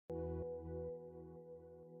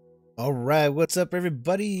All right, what's up,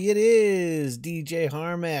 everybody? It is DJ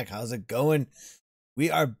Harmack. How's it going? We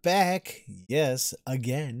are back. Yes,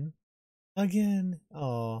 again.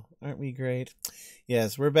 Oh, aren't we great?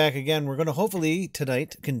 Yes, we're back again. We're going to hopefully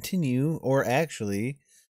tonight continue, or actually,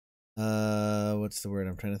 what's the word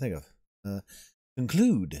I'm trying to think of?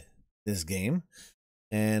 Conclude this game.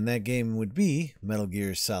 And that game would be Metal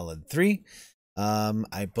Gear Solid 3.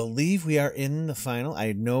 I believe we are in the final.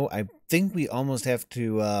 I think we almost have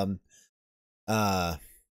to,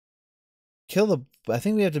 kill the, I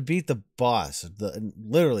think we have to beat the boss.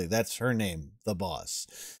 Literally, that's her name, the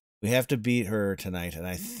boss. We have to beat her tonight, and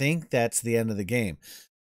I think that's the end of the game,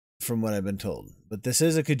 from what I've been told. But this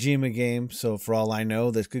is a Kojima game, so for all I know,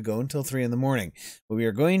 this could go until 3 in the morning. But we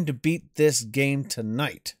are going to beat this game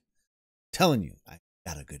tonight. I'm telling you, I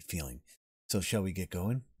got a good feeling. So shall we get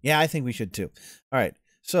going? Yeah, I think we should too. All right,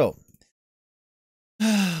 so,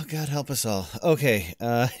 oh, God help us all. Okay,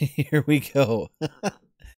 here we go. We're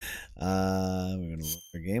going to look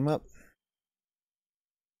our game up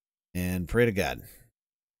and pray to God.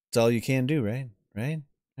 That's all you can do, right? Right?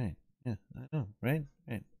 Yeah, I know, right?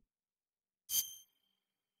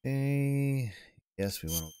 Okay. Yes, we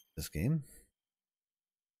want to look at this game.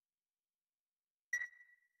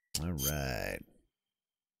 All right.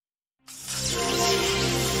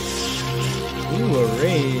 Ooh, a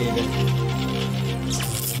raid.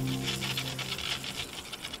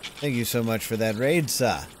 Thank you so much for that raid,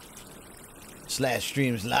 sir. Slash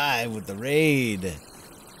streams live with the raid.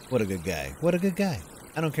 What a good guy. What a good guy.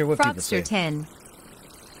 I don't care what people say. Frogster 10.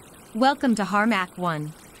 Welcome to Harmack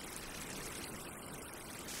 1.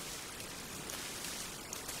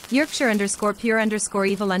 Yorkshire _pure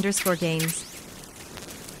 _evil _games.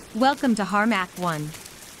 Welcome to Harmack 1.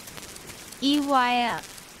 EYF.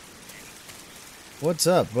 What's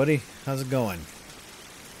up, buddy? How's it going?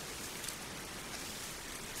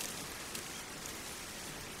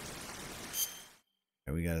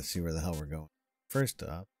 Okay, we gotta see where the hell we're going. First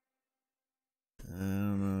up, I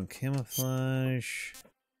don't know, camouflage,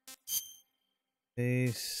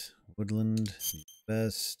 space, woodland,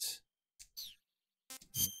 best,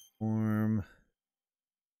 warm.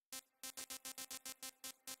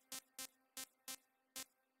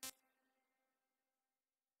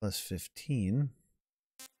 Plus 15.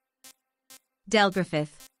 Del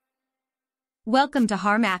Griffith. Welcome to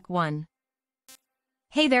Harmack 1.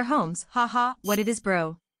 Hey there, Holmes. Haha, what it is,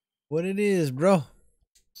 bro. What it is, bro.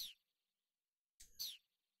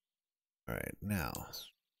 Alright, now.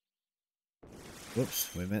 Whoops,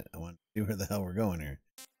 wait a minute. I want to see where the hell we're going here.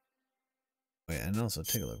 Wait, and also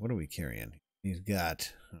take a look. What are we carrying? He's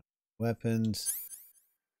got weapons.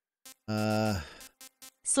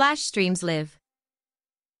 Slash streams live.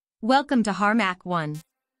 Welcome to Harmack 1.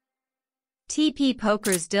 TP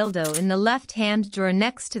Poker's dildo in the left-hand drawer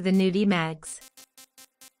next to the nudie mags.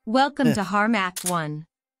 Welcome to Harmack 1.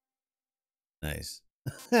 Nice.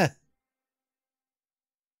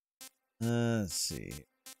 Let's see.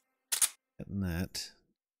 Getting that.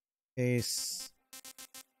 Case.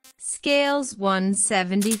 Scales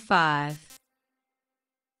 175.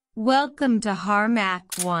 Welcome to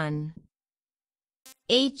Harmack 1.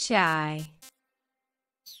 HI.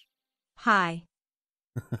 Hi.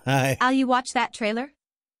 Hi. Al, you watch that trailer?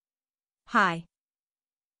 Hi.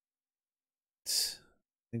 I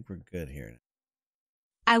think we're good here.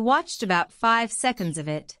 I watched about 5 seconds of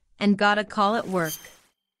it, and got a call at work.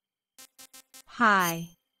 Hi.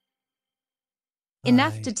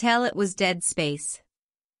 Enough to tell it was Dead Space.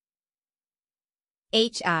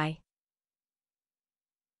 HI.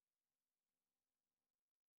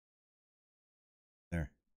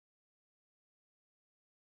 There.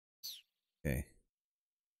 Okay.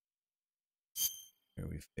 Where are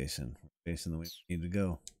we facing? We're facing the way we need to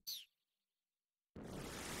go.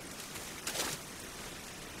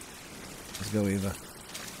 Let's go, Eva.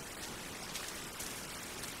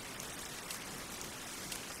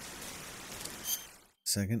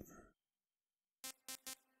 Second.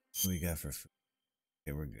 What do we got for food?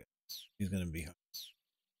 Okay, we're good. He's gonna be home.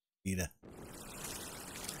 Ida.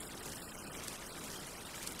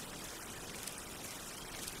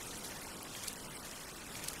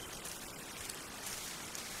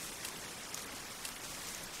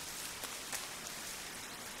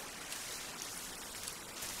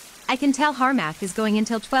 I can tell Harmack is going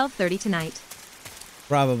until 12:30 tonight.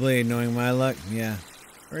 Probably, knowing my luck, yeah.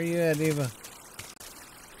 Where are you at, Eva?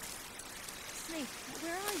 Snake,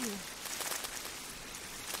 where are you?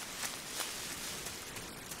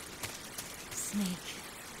 Snake.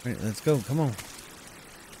 All right, let's go. Come on.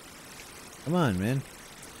 Come on, man.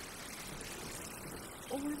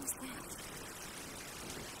 What was that?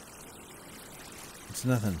 It's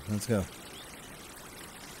nothing. Let's go. All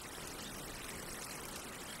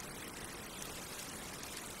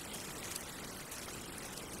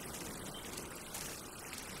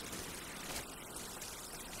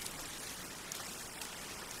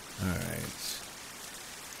right.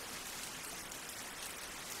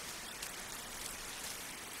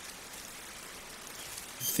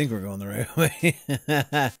 I think we're going the right way.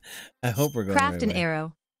 I hope we're going Craft the right an way.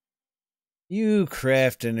 arrow. You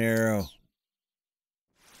craft an arrow.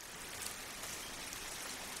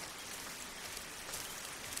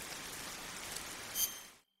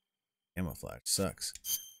 Camouflage sucks.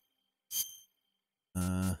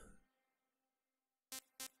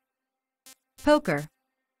 Poker.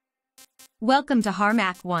 Welcome to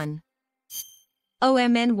Harmack 1.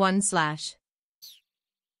 OMN1/.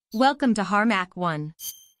 Welcome to Harmack 1.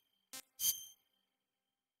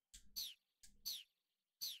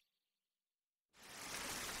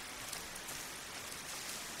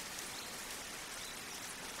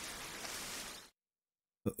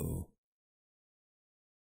 Uh-oh.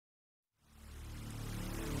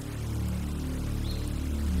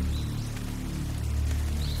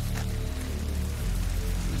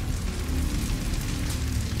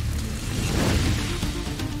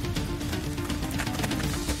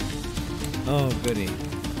 Oh, goody.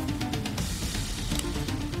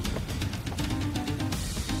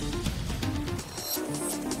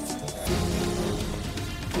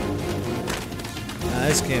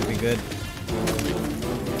 This can't be good.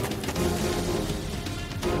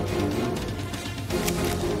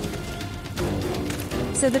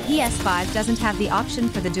 So the PS5 doesn't have the option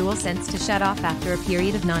for the DualSense to shut off after a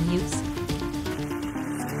period of non-use.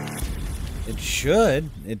 It should.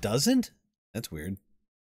 It doesn't? That's weird.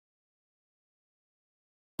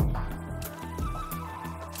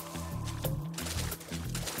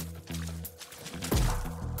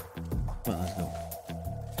 Well, let's go.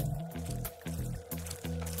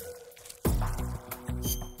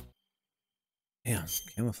 Damn,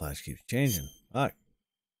 camouflage keeps changing. Fuck.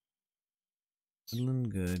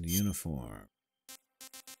 Woodland good uniform.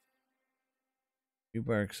 2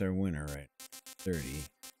 barks are winner, right? 30.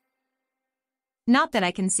 Not that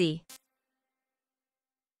I can see.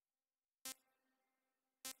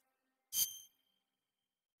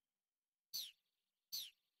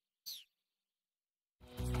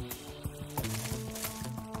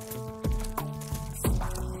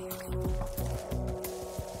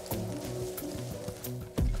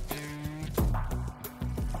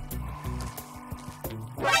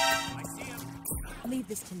 Leave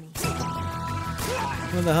this to me.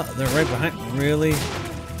 What the hell? They're right behind me. Really?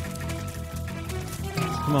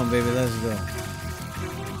 Come on, baby, let's go.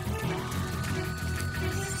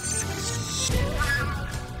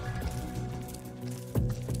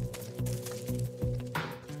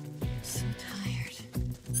 So tired.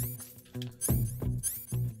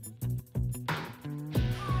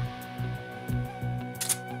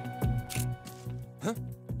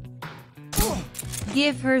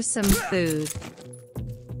 Give her some food.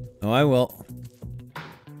 Oh, I will.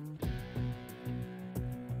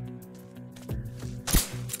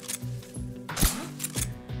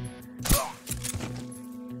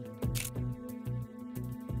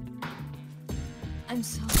 I'm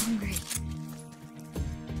so hungry.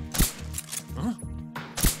 Huh?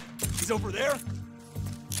 He's over there?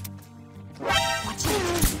 Watch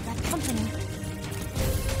out. Got company.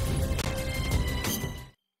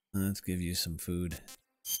 Let's give you some food.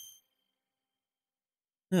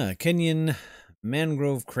 Kenyan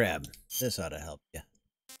mangrove crab. This ought to help you.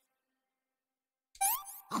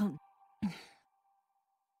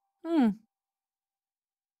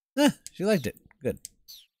 She liked it. Good.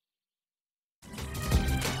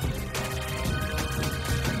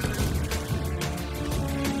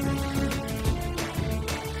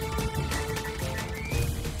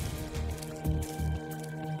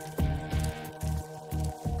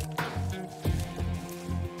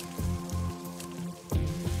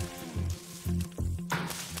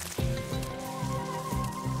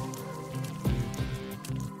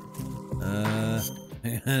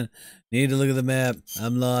 Need to look at the map.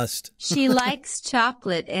 I'm lost. She likes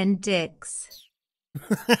chocolate and dicks.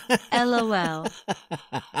 LOL.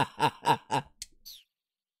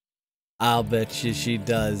 I'll bet you she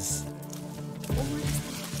does.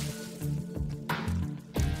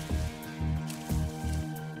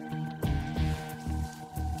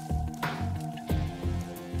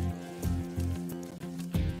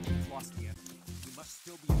 Lost again. We must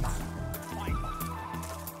still be in this. Find him.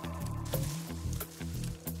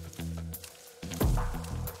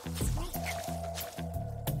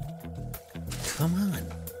 Come on.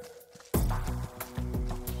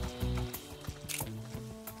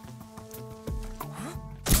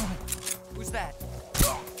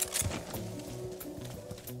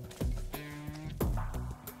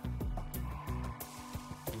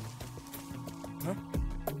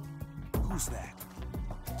 Who's that?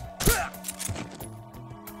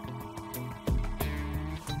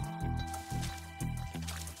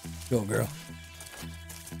 Go, girl.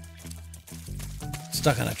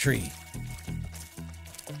 Stuck on a tree.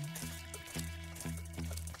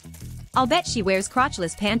 I'll bet she wears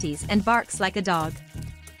crotchless panties and barks like a dog.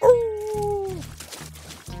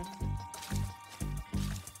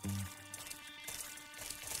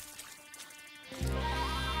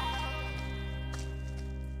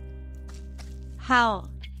 Howl.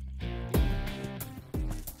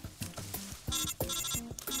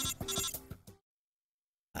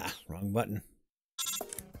 Ah, wrong button.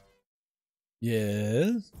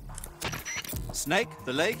 Yes. Snake,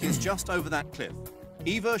 the lake is just over that cliff.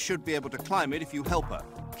 Eva should be able to climb it if you help her.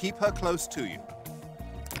 Keep her close to you.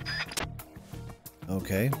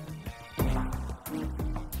 Okay. Come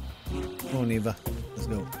on, Eva. Let's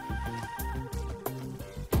go.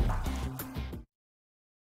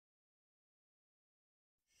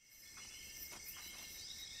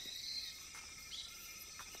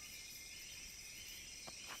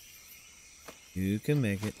 You can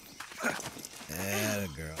make it. Atta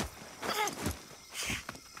girl.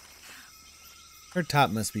 Her top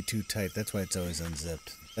must be too tight. That's why it's always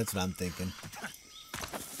unzipped. That's what I'm thinking.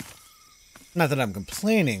 Not that I'm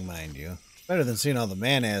complaining, mind you. It's better than seeing all the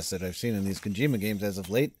man-ass that I've seen in these Kojima games as of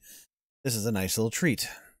late. This is a nice little treat, as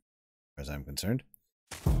far as I'm concerned.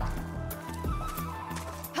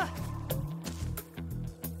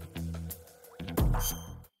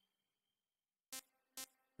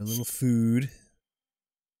 A little food.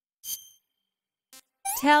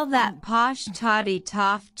 Tell that posh toddy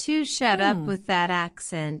toff to shut up with that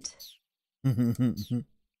accent. The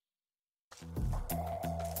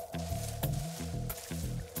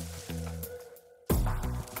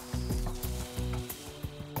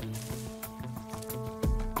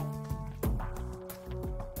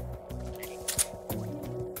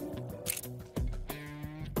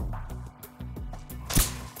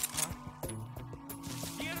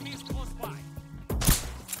enemy is close by.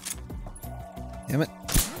 Damn it.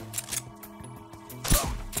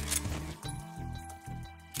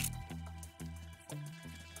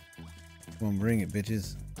 Come on, bring it,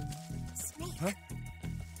 bitches. Huh?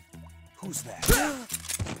 Who's that?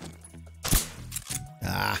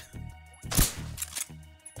 Ah.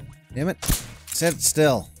 Damn it. Sit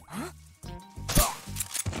still.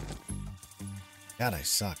 God, I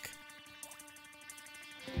suck.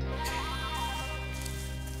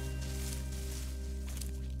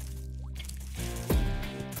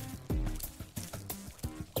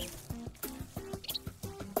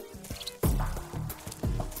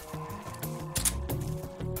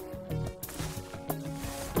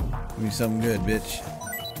 Give me something good, bitch.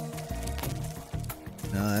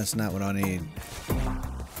 No, that's not what I need.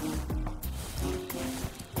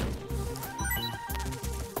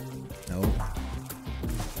 Nope.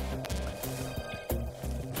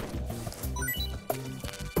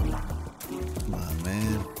 Come on,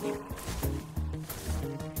 man.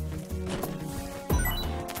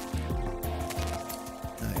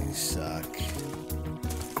 Oh, you suck.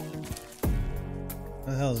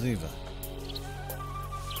 Where the hell's Eva?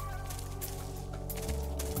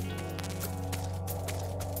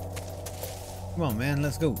 Come on, man,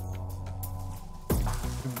 let's go.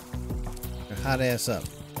 Your hot ass up.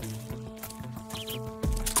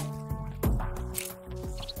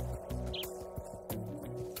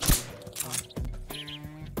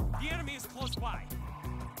 The enemy is close by.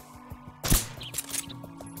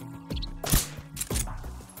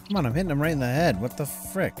 Come on, I'm hitting him right in the head. What the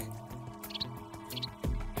frick?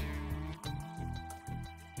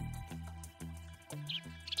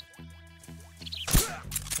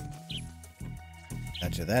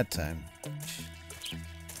 Gotcha that time.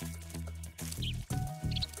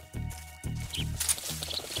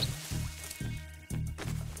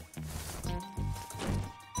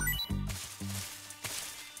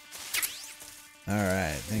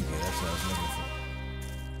 Alright, thank you. That's what I was looking for.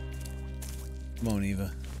 Come on,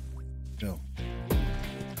 Eva. Go.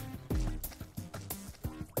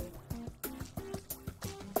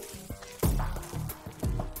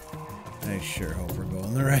 I sure hope we're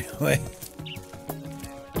going the right way.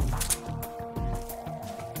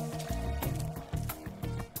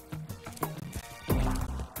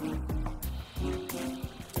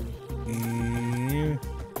 Here.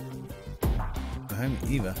 Behind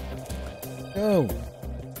me, Eva. Go!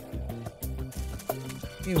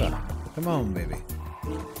 Eva, come on, baby.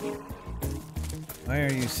 Why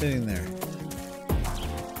are you sitting there?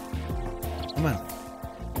 Come on.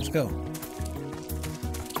 Let's go.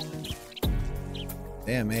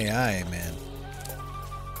 Damn AI, man.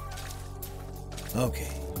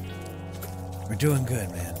 Okay. We're doing good,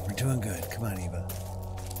 man. We're doing good. Come on, Eva.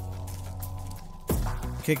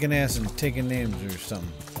 Kicking ass and taking names or something.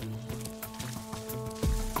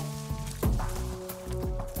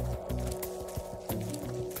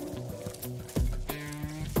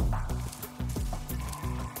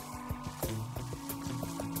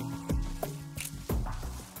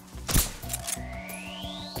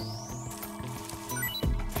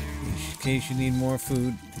 In case you need more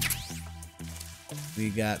food,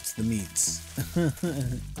 we got the meats.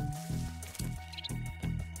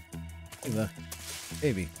 Eva,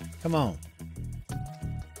 baby, come on.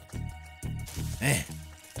 Man,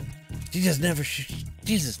 she just never.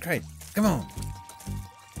 Jesus Christ, come on.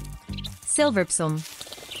 Silverpsum.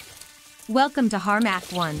 Welcome to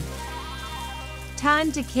Harmack 1.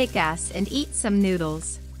 Time to kick ass and eat some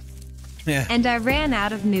noodles. Yeah. And I ran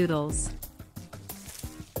out of noodles.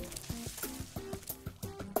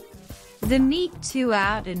 The meat too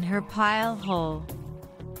out in her pile hole.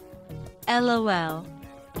 LOL.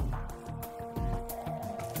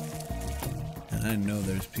 And I know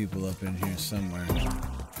there's people up in here somewhere.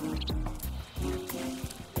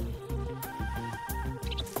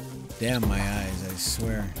 Damn my eyes, I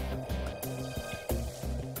swear.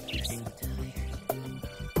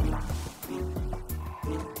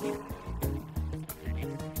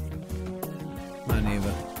 Come on,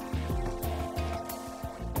 Eva.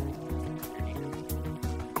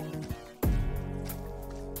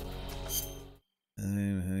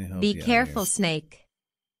 Be careful, Snake.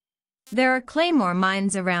 There are claymore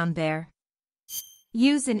mines around there.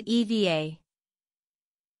 Use an EVA.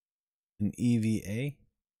 An EVA?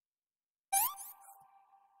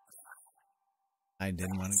 I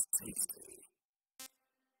didn't want to. I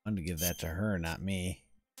wanted to give that to her, not me.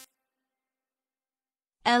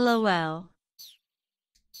 LOL.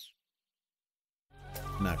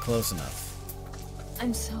 Not close enough.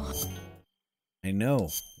 I'm so... I know.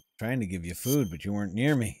 Trying to give you food, but you weren't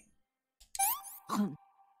near me.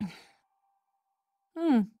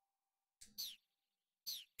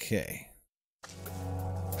 Okay.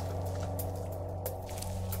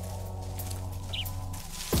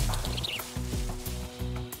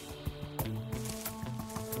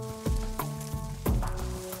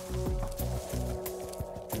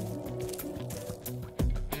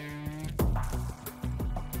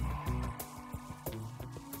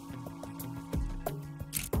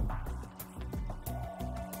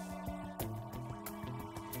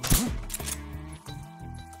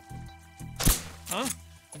 Huh?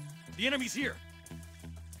 The enemy's here.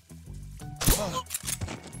 Come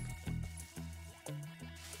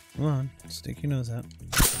on, stick your nose out.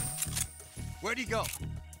 Where'd he go?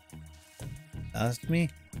 Ask me.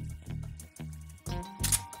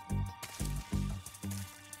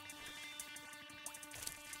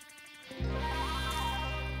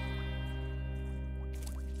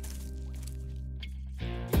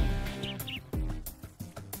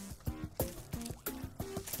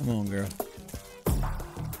 Come on, girl.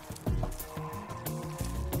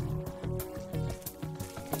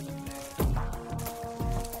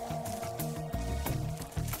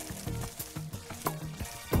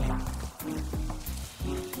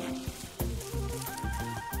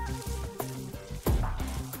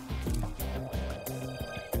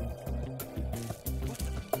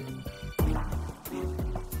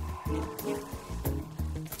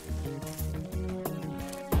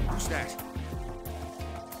 Who's that?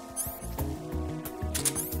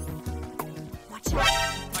 Watch out.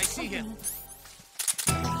 I see him.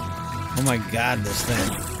 Oh my God, this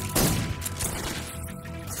thing.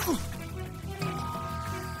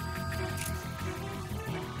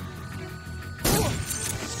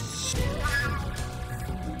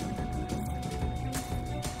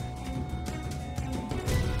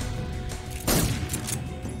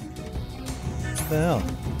 What the hell?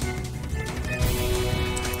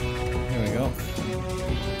 Here we go.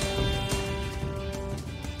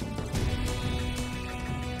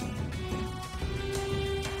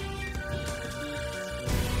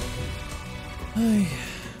 Hi.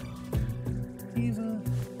 Eva.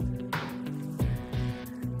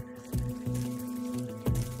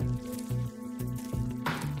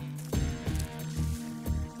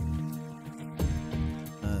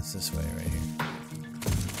 It's this way right here.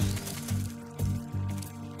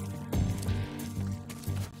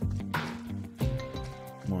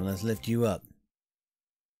 Come on, let's lift you up.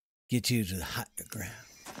 Get you to the hot ground.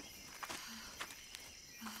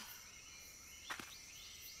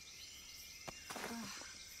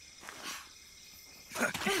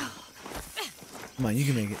 Come on, you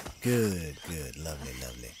can make it. Good, good. Lovely,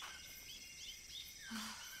 lovely.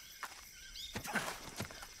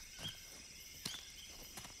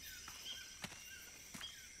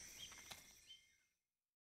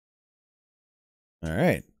 All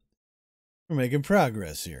right. We're making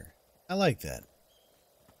progress here. I like that.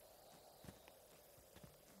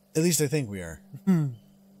 At least I think we are.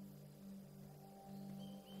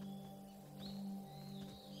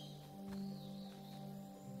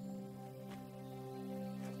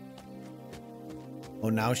 Oh,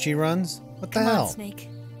 now she runs? What the Come hell? on, Snake.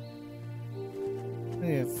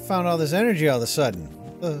 Hey, I found all this energy all of a sudden.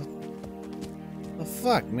 The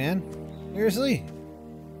fuck, man? Seriously?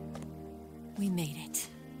 We made it.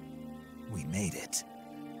 We made it.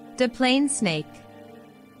 Deplane Snake.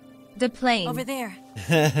 Deplane. Over there.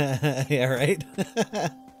 Yeah, right?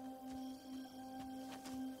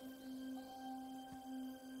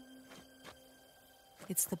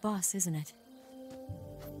 It's the boss, isn't it?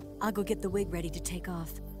 I'll go get the wig ready to take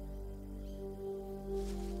off.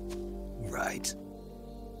 Right.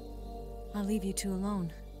 I'll leave you two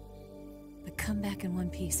alone. But come back in one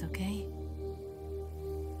piece, okay?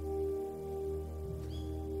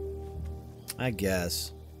 I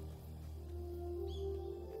guess.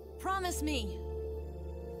 Promise me!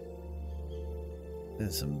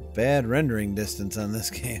 There's some bad rendering distance on this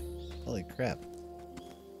game. Holy crap.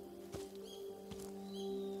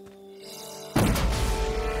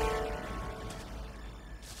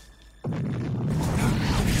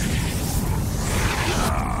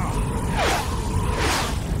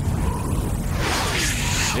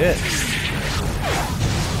 Shit.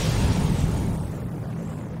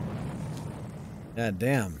 God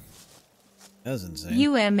damn. That was insane.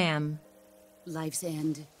 UMM. Life's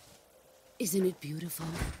end. Isn't it beautiful?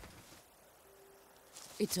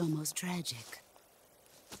 It's almost tragic.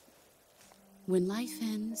 When life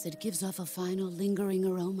ends, it gives off a final lingering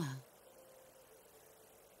aroma.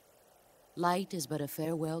 Light is but a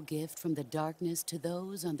farewell gift from the darkness to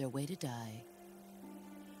those on their way to die.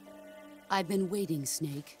 I've been waiting,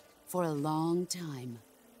 Snake, for a long time.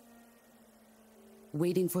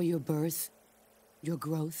 Waiting for your birth, your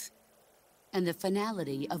growth, and the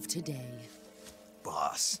finality of today.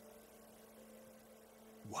 Boss.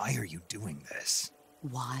 Why are you doing this?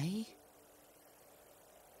 Why?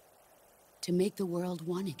 To make the world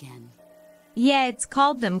one again. Yeah, it's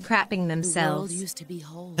called them crapping The world themselves. used to be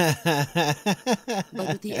whole. But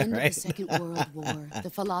with the end of Right. the Second World War, the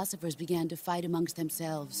philosophers began to fight amongst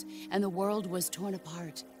themselves, and the world was torn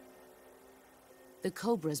apart. The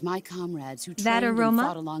Cobras, my comrades who That trained and aroma?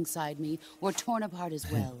 fought alongside me, were torn apart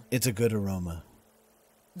as well. It's a good aroma.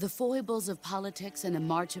 The foibles of politics and the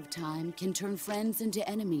march of time can turn friends into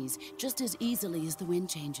enemies just as easily as the wind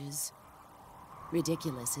changes.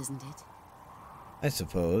 Ridiculous, isn't it? I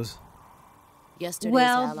suppose. Yesterday's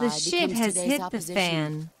Well, ally the shit becomes has today's hit the opposition.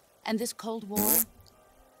 fan. And this Cold War?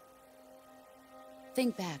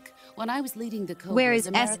 Think back. When I was leading the Cobras, Where is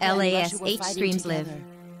America and SLAS Russia were H fighting streams live? together.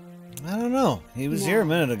 I don't know. He was here a Now,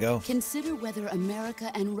 minute ago. Consider whether America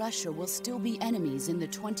and Russia will still be enemies in the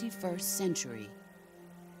 21st century.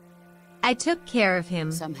 I took care of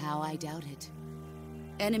him. Somehow I doubt it.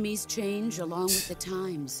 Enemies change along with the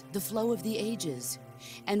times, the flow of the ages,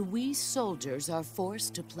 and we soldiers are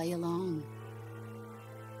forced to play along.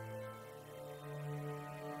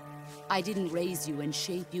 I didn't raise you and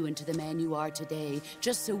shape you into the man you are today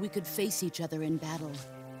just so we could face each other in battle.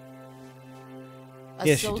 A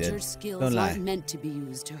Yes, you did. soldier's skills Don't lie. aren't meant to be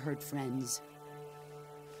used to hurt friends.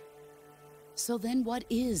 So then what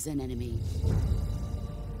is an enemy?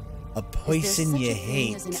 A Is there poison such you a thing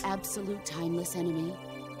hate. as an absolute timeless enemy?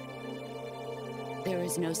 There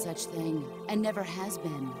is no such thing, and never has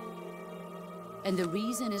been. And the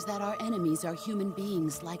reason is that our enemies are human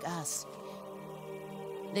beings like us.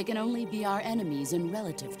 They can only be our enemies in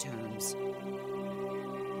relative terms.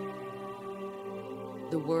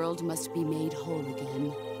 The world must be made whole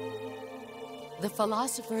again. The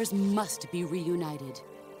philosophers must be reunited.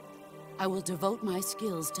 I will devote my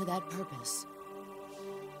skills to that purpose.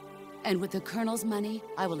 And with the Colonel's money,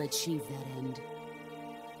 I will achieve that end.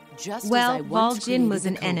 Just Well, as I once Vol'jin created was the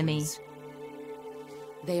an enemy. Cobras.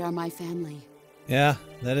 They are my family. Yeah,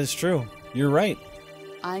 that is true. You're right.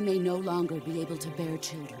 I may no longer be able to bear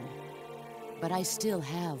children, but I still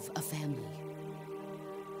have a family.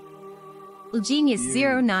 Genius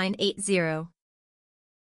 0980.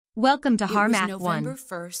 Welcome to It was Harmack November 1.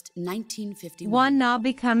 1st, 1951. One now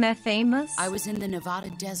become a famous I was in the Nevada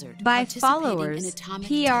desert by participating in followers atomic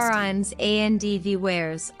PRIM's testing. ANDV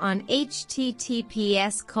wares on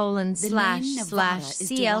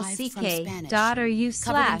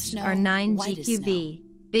https://clck.ru/r9gqb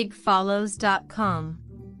bigfollows.com.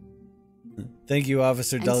 Thank you,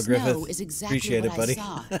 Officer And Del snow Griffith. is exactly Appreciate what it, buddy. I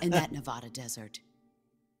saw in that Nevada desert.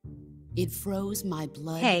 It froze my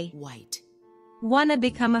blood Hey. white. Wanna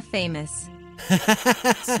become a famous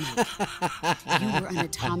Snake, you were an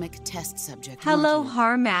atomic test subject. Hello, weren't you?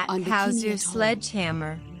 Harmack. On How's Bikini your Atoll.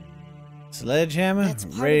 sledgehammer? Sledgehammer? That's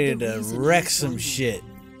part of Ready the to reason wreck I some joined you. shit.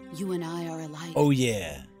 You and I are alike. Oh,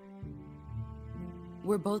 yeah.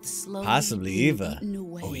 We're both slowly Possibly being Eva. eaten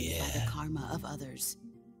away Oh, by yeah. the karma of others.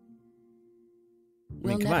 I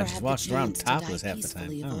mean, come never on, she's have walking the around chance to die topless half the time.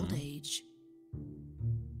 peacefully of Oh. old age.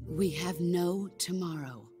 We have no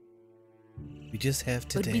tomorrow, We just have but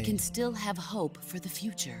today. we can still have hope for the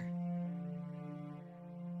future.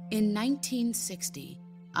 In 1960,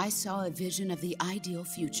 I saw a vision of the ideal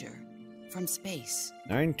future from space.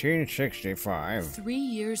 1965. 3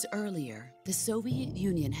 years earlier, the Soviet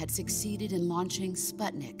Union had succeeded in launching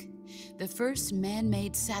Sputnik, the first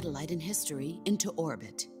man-made satellite in history, into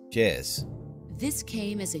orbit. Yes. This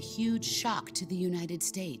came as a huge shock to the United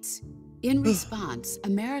States. In response,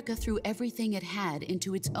 America threw everything it had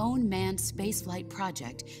into its own manned spaceflight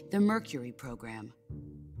project, the Mercury program.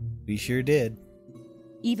 We sure did.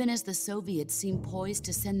 Even as the Soviets seemed poised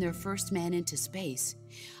to send their first man into space,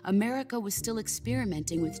 America was still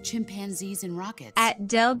experimenting with chimpanzees and rockets. At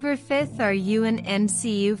Del Griffith, are you an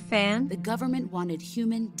MCU fan? The government wanted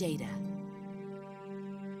human data.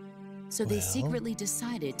 So they Well, secretly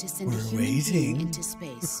decided to send a we're human waiting. being into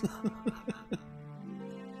space.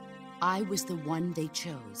 I was the one they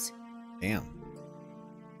chose. Damn.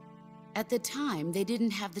 At the time, they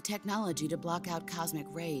didn't have the technology to block out cosmic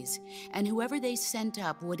rays, and whoever they sent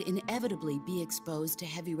up would inevitably be exposed to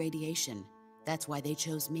heavy radiation. That's why they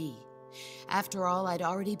chose me. After all, I'd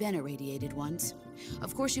already been irradiated once.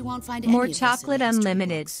 Of course, you won't find More any of this in the chocolate history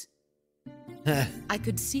unlimited. books. I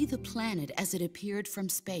could see the planet as it appeared from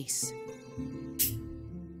space.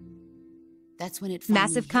 That's when it finally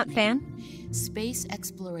Massive hit cunt me. fan? Space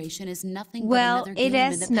exploration is nothing Well, but another it game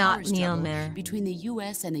in is the not power struggle Neilmer. between the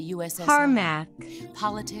U.S. and the USSR. Harmack.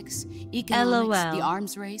 Politics, economics, LOL. the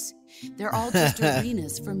arms race, they're all just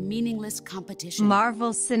arenas for meaningless competition.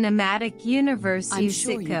 Marvel Cinematic Universe, I'm you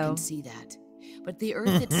sure you sicko. can see that. But the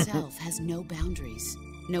Earth itself has no boundaries.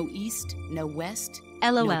 No East, no West,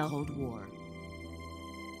 LOL. no Cold War.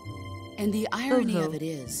 And the irony Uhu. of it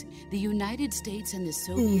is, the United States and the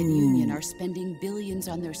Soviet Union are spending billions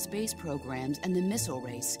on their space programs and the missile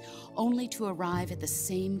race, only to arrive at the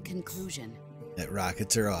same conclusion. That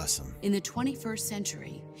rockets are awesome. In the 21st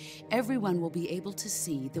century, everyone will be able to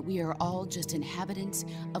see that we are all just inhabitants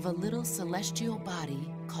of a little celestial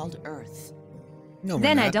body called Earth. No, we're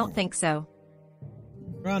Then I not. don't think so.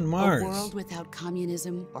 We're on Mars. A world without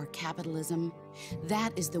communism or capitalism,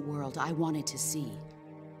 that is the world I wanted to see.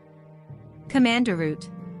 Commander Root.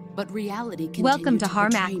 But reality continued Welcome to betray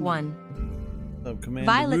Harmack me. 1. Oh,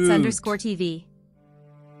 Commander Violets Root. underscore TV.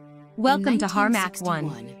 Welcome In to Harmack 1.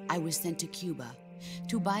 1961, I was sent to Cuba,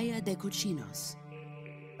 to Bahia de Cochinos.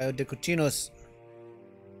 De Cochinos.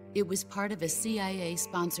 It was part of a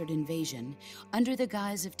CIA-sponsored invasion under the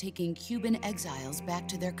guise of taking Cuban exiles back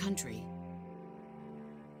to their country.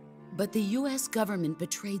 But the U.S. government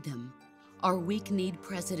betrayed them. Our weak-kneed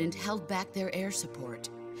president held back their air support.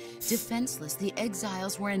 Defenseless, the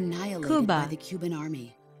exiles were annihilated Cuba. by the Cuban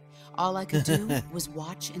army. All I could do was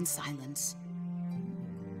watch in silence.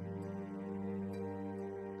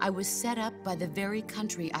 I was set up by the very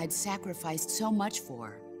country I'd sacrificed so much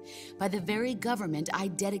for, by the very government I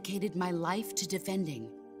dedicated my life to defending.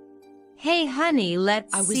 Hey, honey,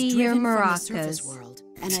 let's I was see your driven from the surface maracas. world,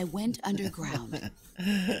 and I went underground.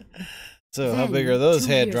 So how Then, big are those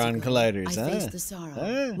 2 years hadron ago, colliders, I huh? faced the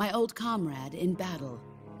Sorrow, my old comrade in battle.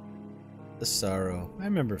 The Sorrow. I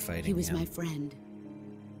remember fighting He was him. my friend.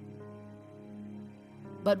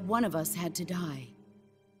 But one of us had to die.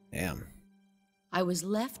 Damn. I was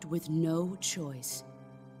left with no choice.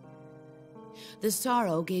 The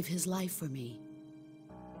Sorrow gave his life for me.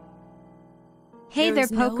 Hey There there,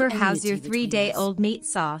 is no Poker, how's your enmity between 3-day-old meat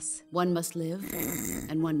sauce? One must live,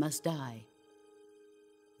 and one must die.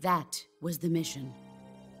 That was the mission.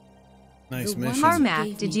 Nice The one mission. who Harmack,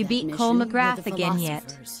 gave did me you that beat Cole mission were McGrath the again yet?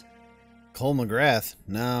 philosophers. Cole McGrath.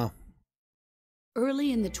 No.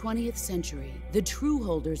 Early in the 20th century, the true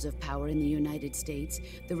holders of power in the United States,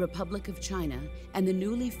 the Republic of China, and the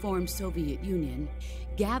newly formed Soviet Union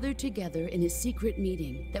gathered together in a secret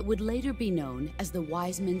meeting that would later be known as the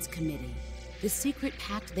Wise Men's Committee. The secret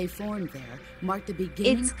pact they formed there marked the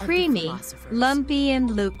beginning It's of the creamy, philosophers. lumpy,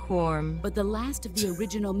 and lukewarm. But the last of the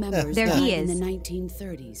original members There died he in is. the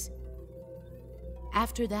 1930s.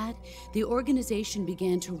 After that, the organization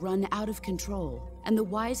began to run out of control, and the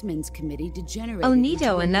Wise Men's Committee degenerated. Oh, into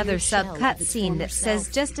Nito, a another mere shell of subcut its scene former that says,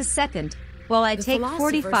 self. just a second. while I The take philosophers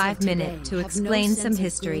 45 of today minutes to have explain no some sense of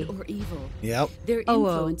history. good or evil. Yep. Their Oh,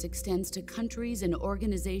 influence extends to countries and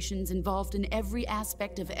organizations involved in every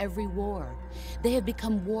aspect of every war. They have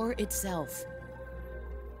become war itself.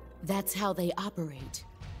 That's how they operate.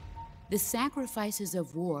 The sacrifices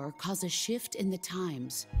of war cause a shift in the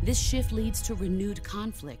times. This shift leads to renewed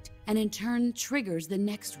conflict, and in turn triggers the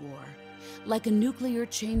next war. Like a nuclear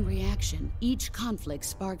chain reaction, each conflict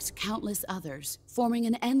sparks countless others, forming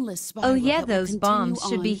an endless spiral. Oh yeah, that will those continue bombs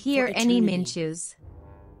should on be for here any eternity. minches.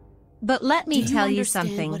 But let me Do tell you understand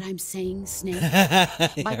something. what I'm saying, Snake? Yeah,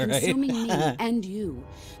 By right? consuming me and you,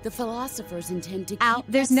 the philosophers intend to Al, keep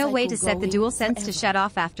there's that no way to cycle set the going dual sense to forever. shut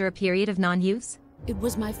off after a period of non-use. It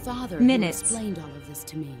was my father Minutes. who explained all of this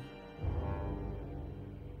to me.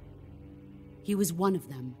 He was one of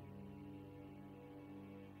them.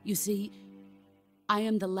 You see, I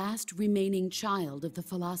am the last remaining child of the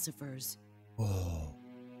philosophers. Whoa.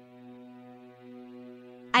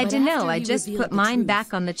 I But dunno, after I he just revealed put the mine truth,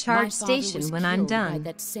 back on the my charge father was station when I'm killed by done.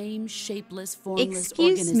 that same shapeless, formless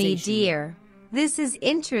Excuse me, organization. dear. This is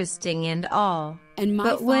interesting and all. And my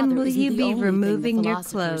But when father will isn't you the be only thing removing the your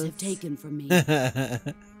philosophers have clothes? taken from me.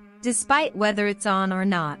 Despite whether it's on or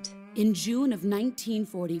not. In June of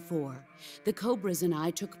 1944, the Cobras and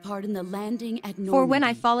I took part in the landing at Normandy. For when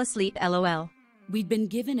I fall asleep, lol. We'd been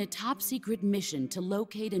given a top-secret mission to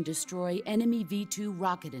locate and destroy enemy V-2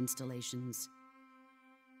 rocket installations.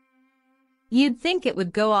 You'd think it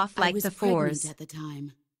would go off I like was the pregnant fours. at the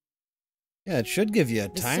time. Yeah, it should give you a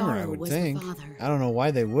The timer, I sorrow would was the think. father. I don't know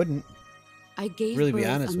why they wouldn't. I gave Really be birth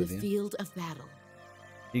honest on with the you. field of battle.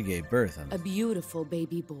 You gave birth on A beautiful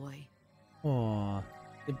baby boy. Aw.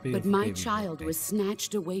 the But beautiful my baby child boy. was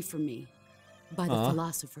snatched away from me by the Aw.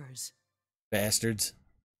 philosophers. Bastards.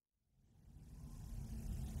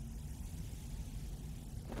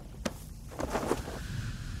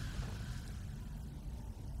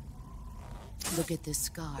 Look at this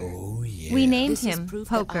scar. Oh, yeah. We named This is him proof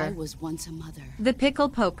that I Poker. was once a mother. The Pickle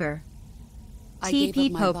Poker. I gave TP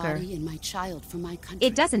up my Poker. body and my child for my country.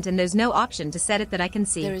 It doesn't, and there's no option to set it that I can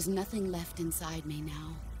see. There is nothing left inside me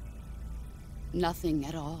now. Nothing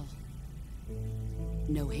at all.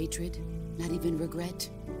 No hatred, not even regret.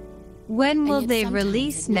 When And will yet they sometimes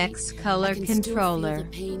release at night, next color I can still controller? feel the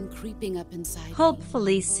pain creeping up inside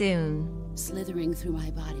Hopefully soon. me, slithering through my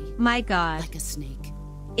body My God. like a snake.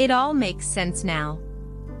 It all makes sense now.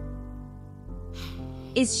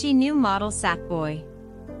 Is she new model Sackboy?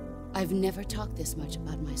 I've never talked this much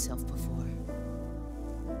about myself before.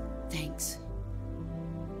 Thanks.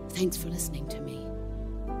 Thanks for listening to me.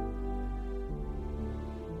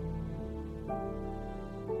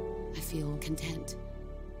 I feel content.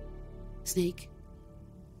 Snake?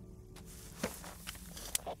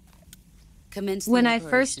 Commence the When I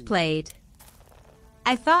first operation. played,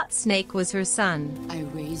 I thought Snake was her son. I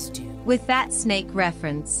raised you. With that Snake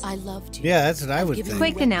reference. I loved you. Yeah, that's what I I've would given think. you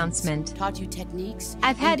Quick weapons, announcement. Taught you techniques.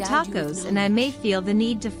 I've had endowed you with tacos and I may knowledge. feel the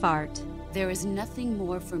need to fart. There is nothing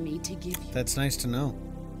more for me to give you. That's nice to know.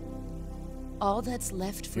 All that's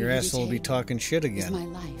left for Your you asshole to will be take talking shit is again. my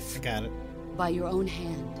life. I got it. By your own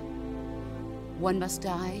hand. One must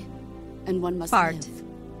die, and one must Fart. live.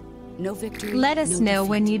 No victory. Let us no know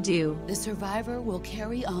when defeat. you do. The survivor will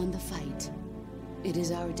carry on the fight. It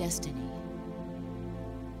is our destiny.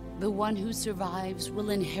 The one who survives will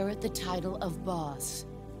inherit the title of boss.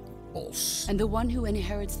 Boss. And the one who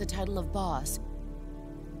inherits the title of boss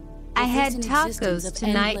I will had face an existence tacos of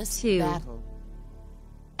tonight endless too. battle.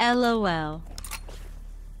 LOL.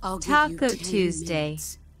 I'll give Taco you 10 Tuesday.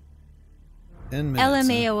 minutes. 10 minutes.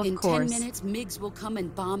 LMAO, of In course. 10 minutes, Miggs will come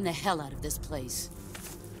and bomb the hell out of this place.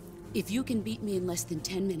 If you can beat me in less than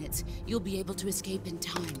 10 minutes, you'll be able to escape in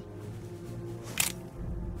time.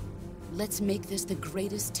 Let's make this the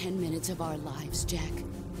greatest 10 minutes of our lives, Jack.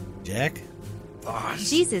 Jack? Boss.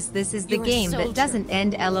 Jesus, this is the You're a game that soldier. doesn't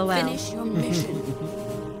end LOL. Finish your mission.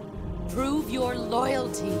 Prove your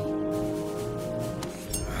loyalty.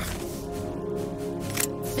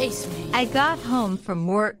 Face me. I got home from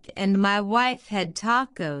work and my wife had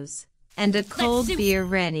tacos and a cold see- beer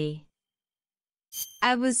ready.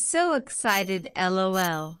 I was so excited,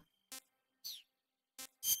 LOL.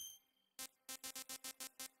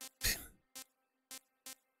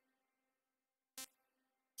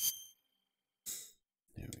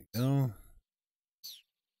 There we go.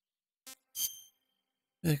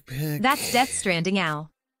 Backpack. That's Death Stranding,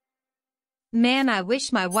 Al. Man, I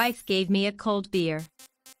wish my wife gave me a cold beer.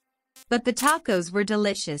 But the tacos were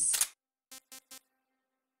delicious.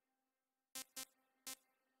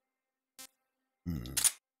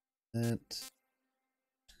 That.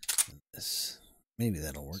 And this. Maybe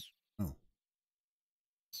that'll work. Oh.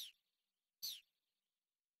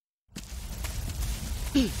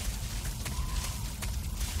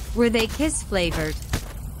 Were they kiss flavored?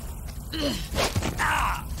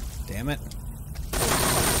 Damn it.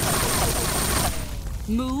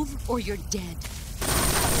 Move or you're dead.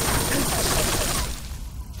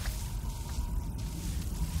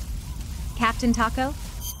 Captain Taco?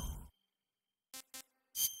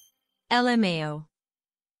 LMAO.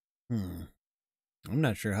 I'm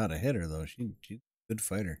not sure how to hit her though. She's a good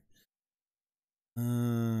fighter.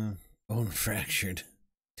 Bone fractured.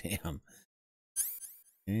 Damn.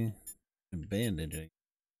 Okay. A bandage.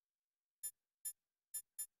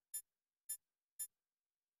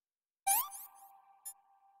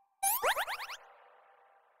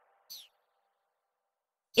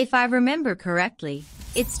 If I remember correctly,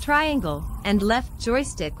 it's triangle and left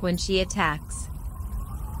joystick when she attacks.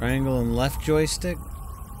 Triangle and left joystick.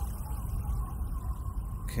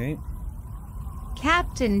 Okay.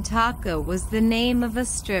 Captain Taco was the name of a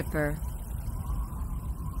stripper.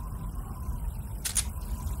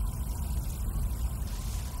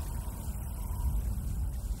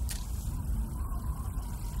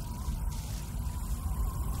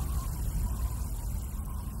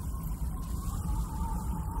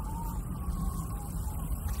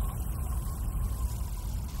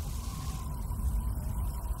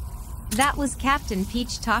 That was Captain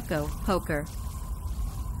Peach Taco, Poker.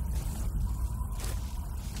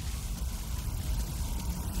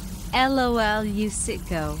 LOL, you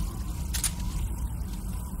sicko.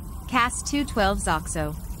 Cast 212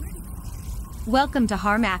 Zoxo. Welcome to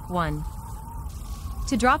Harmack 1.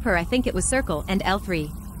 To drop her, I think it was circle and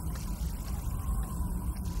L3.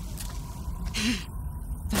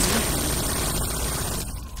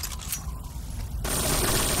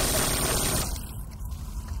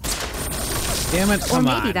 Damn it, Or come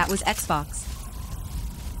maybe on. that was Xbox.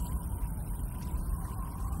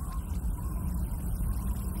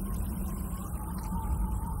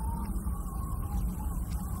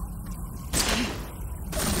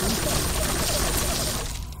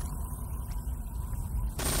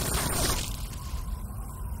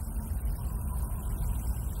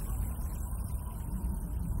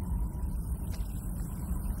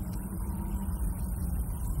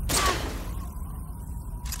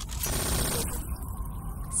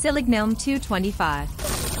 Silignome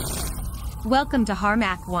 225. Welcome to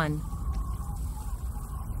Harmack 1.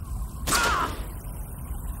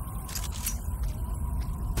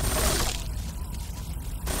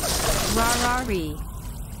 Rarari.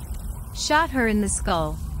 Shot her in the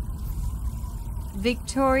skull.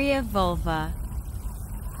 Victoria Vulva.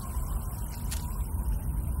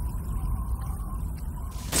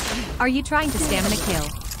 Are you trying to stamina kill?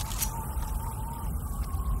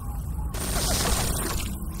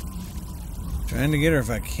 Trying to get her if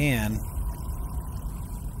I can.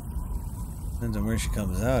 Depends on where she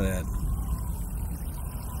comes out at.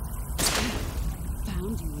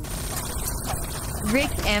 Found you.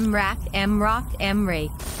 Rick M. Rack M. Rock M.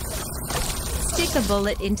 Rake. Stick a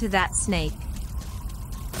bullet into that snake.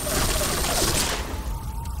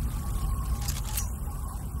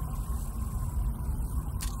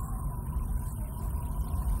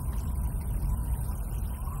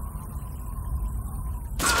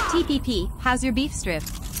 TPP, how's your beef strip?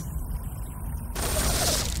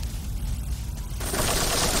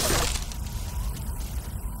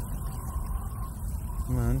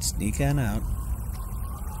 Come on, sneak on out.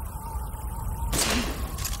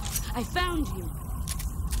 I found you.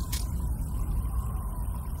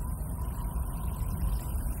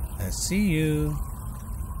 I see you.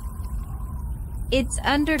 It's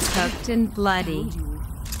undercooked and bloody. Found you.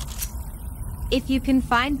 If you can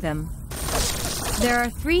find them. There are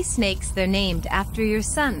 3 snakes, they're named after your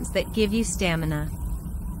sons that give you stamina.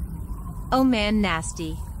 Oh man,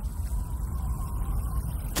 nasty.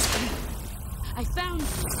 I found you.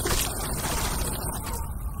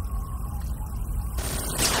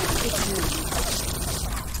 It's you.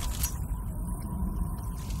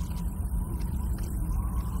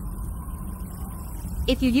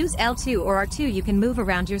 If you use L2 or R2, you can move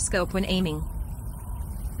around your scope when aiming.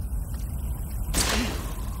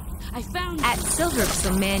 I found you. At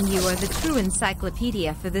Silverpixel Man, you are the true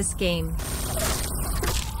encyclopedia for this game.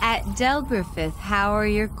 At Del Griffith, how are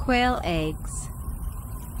your quail eggs?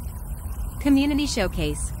 Community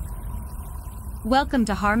Showcase. Welcome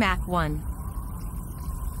to Harmack 1.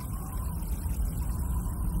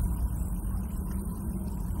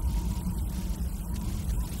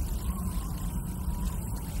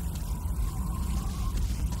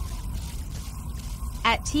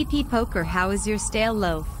 At TP Poker, how is your stale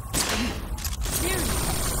loaf?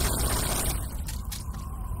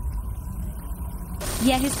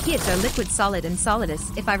 Yeah, his kids are liquid solid and solidus,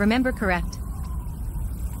 if I remember correct.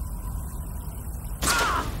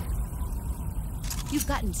 You've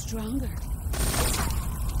gotten stronger.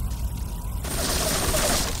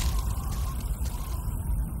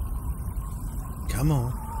 Come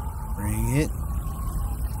on. Bring it.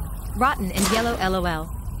 Rotten and yellow LOL.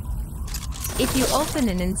 If you open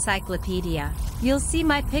an encyclopedia, you'll see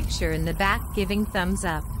my picture in the back giving thumbs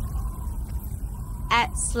up.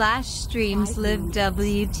 @/streamslive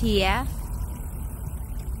WTF?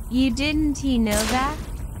 You didn't he know that?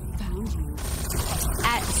 Found you.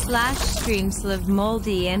 @/streamslive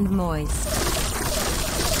moldy and moist.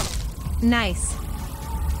 Nice.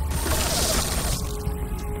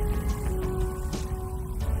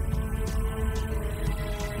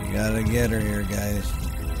 You gotta get her here, guys.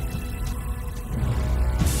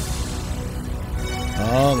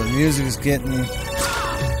 Oh, the music's getting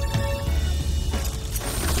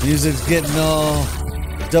all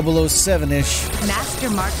 007-ish. Master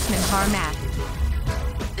Marksman Harmack.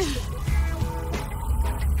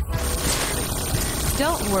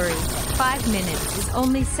 Don't worry, 5 minutes is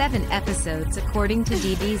only 7 episodes according to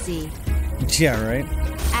DBZ. Yeah, right?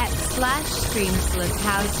 @/streamslive,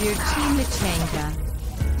 how's your chimichanga?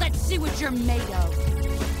 Let's see what you're made of.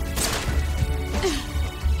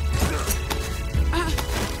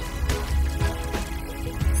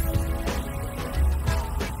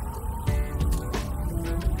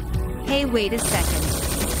 Hey, wait a second.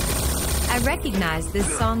 I recognize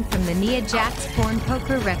this song from the Nia Jax Porn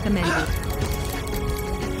Poker recommended.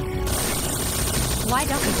 Why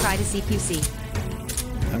don't we try to CQC?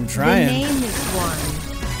 I'm trying. The name is one.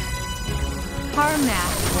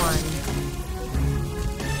 Harmack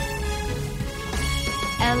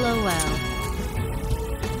 1. LOL.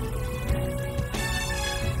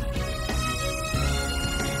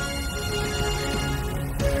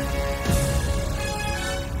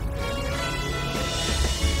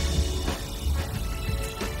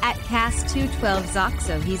 Cast 212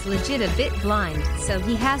 Zoxo, he's legit a bit blind, so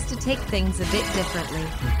he has to take things a bit differently.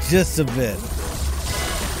 Just a bit.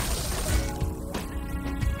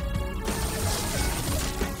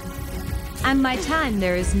 On my time,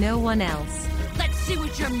 there is no one else. Let's see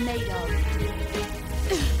what you're made of.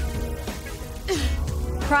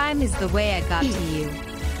 Crime is the way I got to you.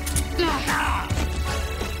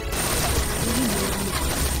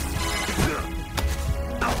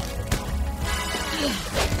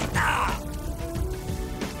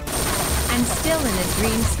 I'm still in a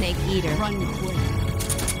dream snake eater. Run quick.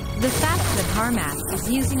 The fact that Harmack is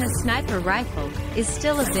using a sniper rifle is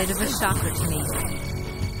still a bit of a shocker to me.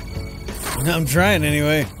 I'm trying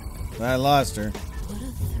anyway. I lost her.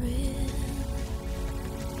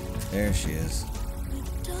 There she is.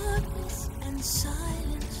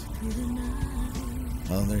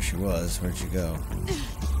 Oh, there she was. Where'd she go?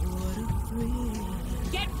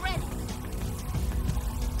 Get ready.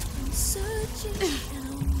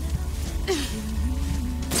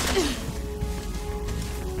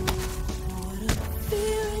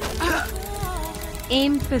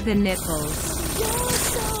 Aim for the nipples.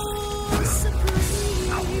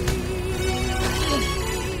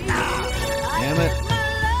 Damn it.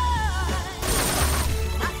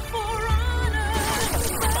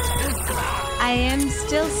 I am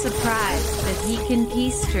still surprised that he can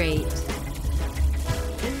pee straight.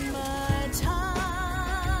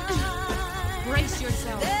 Brace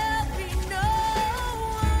yourself.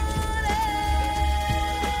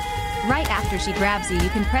 Right after she grabs you, you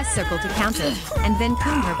can press circle to counter, and then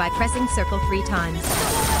coom her by pressing circle 3 times.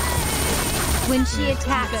 When she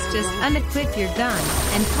attacks, just unequip your gun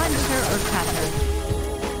and punch her or cut her.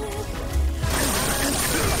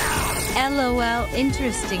 LOL,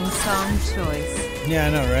 interesting song choice. Yeah, I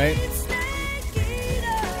know, right?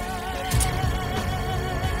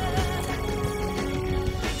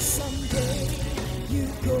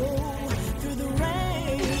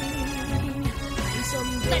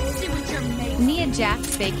 Let's see what you're made of. Nia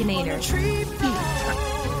Jax Baconator. It's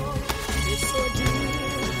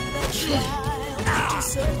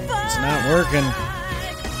not working.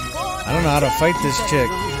 I don't know how to fight this chick.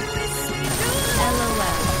 LOL.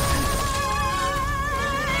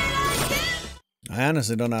 I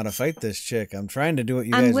honestly don't know how to fight this chick. I'm trying to do what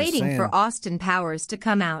you guys I'm are saying. waiting for Austin Powers to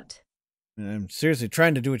come out. I'm seriously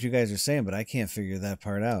trying to do what you guys are saying, but I can't figure that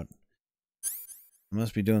part out. I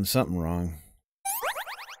must be doing something wrong.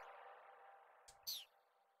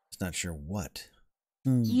 Just not sure what.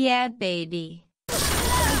 Yeah, baby.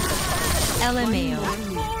 LMAO.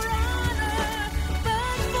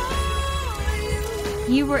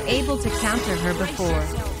 You were able to counter her before.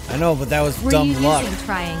 I know, but that was Were dumb you luck. using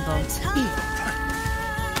triangle?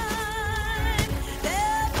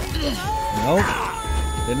 Nope.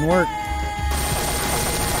 Didn't work.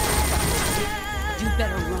 You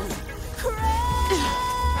better run.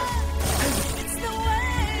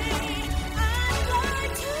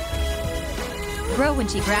 Bro, when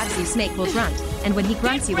she grabs you, Snake will grunt, and when he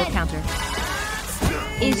grunts, you will counter.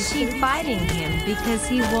 Is she fighting him because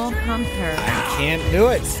he won't pump her? I can't do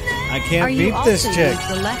it. I can't beat this chick.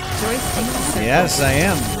 The left joystick to circle? Yes, I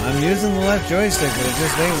am. I'm using the left joystick, but it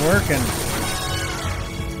just ain't working.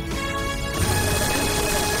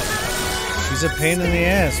 She's a pain in the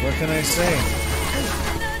ass. What can I say?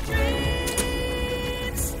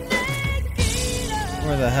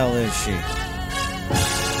 Where the hell is she?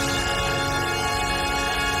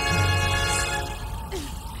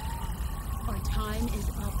 Our time is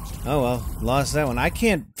up. Oh well, lost that one. I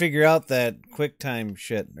can't figure out that quick time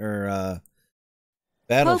shit or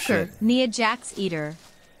battle Poker, shit. Nia Jax Eater.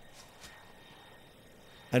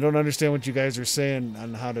 I don't understand what you guys are saying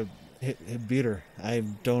on how to hit beat her. I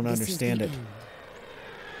don't understand it.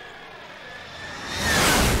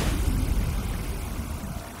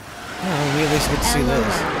 Oh, we at least get to see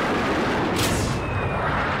this.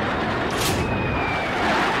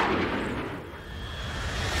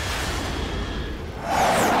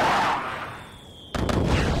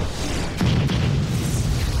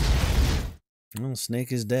 Well,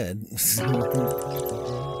 Snake is dead.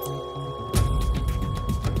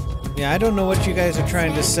 Yeah, I don't know what you guys are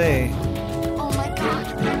trying to say. Oh my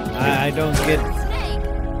god. I don't get...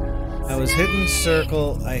 I was hitting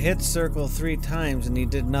circle. I hit circle 3 times and he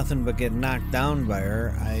did nothing but get knocked down by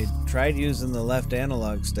her. I tried using the left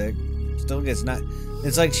analog stick. Still gets knocked.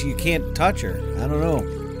 It's like you can't touch her. I don't know. I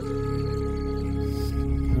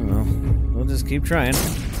don't know. We'll just keep trying.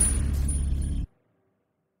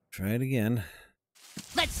 Try it again.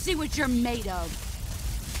 Let's see what you're made of.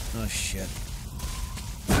 Oh shit.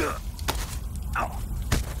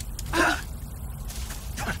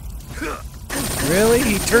 Really?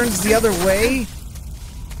 He turns the other way?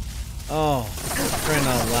 Oh, crying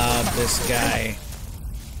out loud, this guy.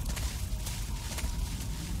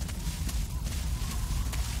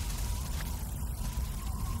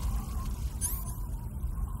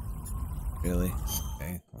 Really?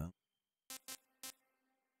 Okay, well.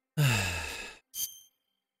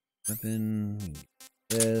 Weapon,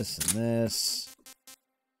 this and this.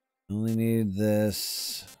 Only need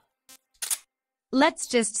this. Let's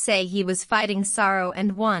just say he was fighting Sorrow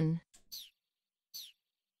and won.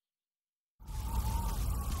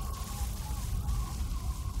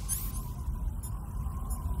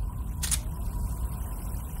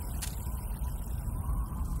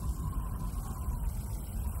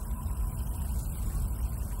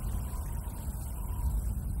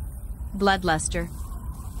 Bloodluster.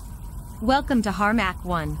 Welcome to Harmack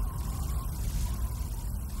 1.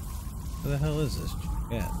 Who the hell is this?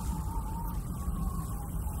 Yeah.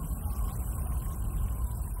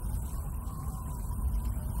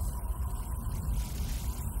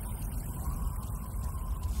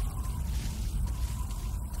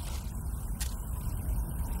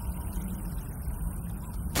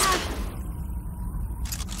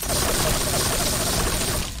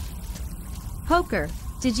 Poker,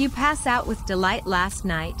 did you pass out with delight last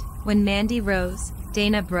night when Mandy Rose,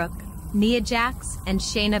 Dana Brooke, Nia Jax, and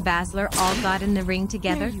Shayna Baszler all got in the ring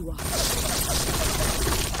together? There you are.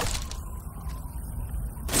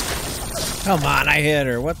 Come on, I hit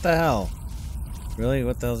her. What the hell? Really?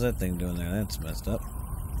 What the hell's that thing doing there? That's messed up.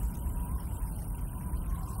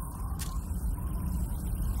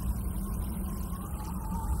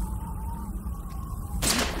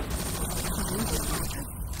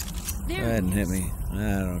 Go ahead and hit me.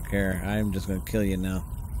 I don't care. I'm just gonna kill you now.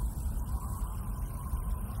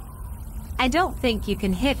 I don't think you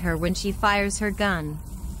can hit her when she fires her gun.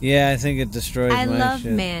 Yeah, I think it destroys my I love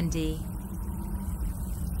shit. Mandy.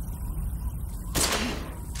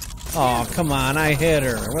 Oh, come on, I hit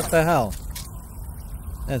her. What the hell?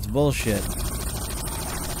 That's bullshit.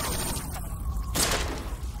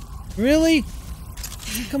 Really?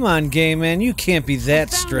 Come on, gay man, you can't be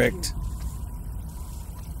that strict.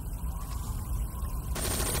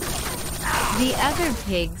 The other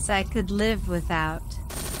pigs I could live without.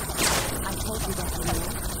 I told you that, Renee.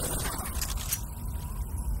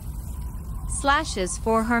 Slashes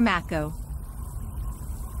for Harmacko.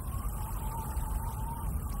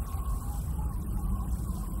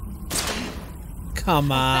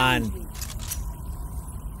 Come on.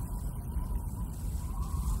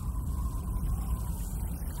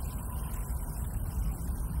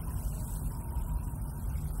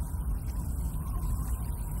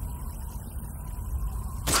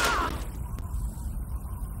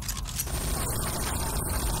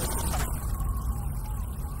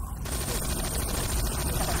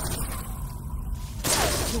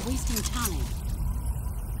 You're wasting time.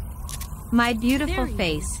 My beautiful There you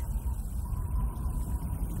face.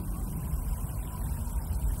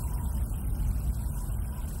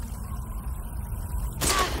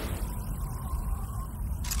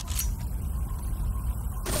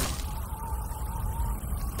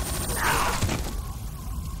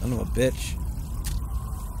 Son of a bitch.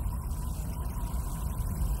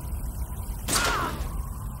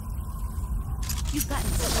 You've gotten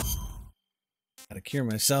Gotta cure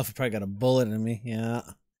myself. I probably got a bullet in me. Yeah.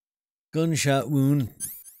 Gunshot wound.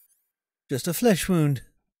 Just a flesh wound.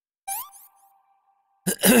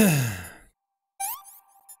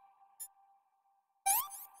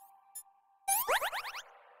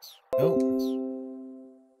 Oh.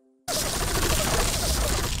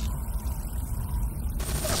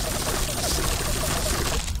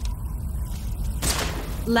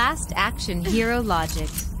 Last action hero logic.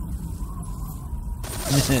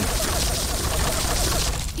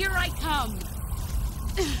 Here I come.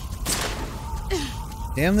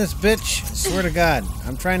 Damn this bitch. Swear to God.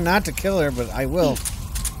 I'm trying not to kill her, but I will.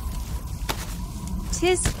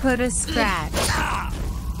 Tis put a scratch.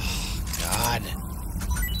 God.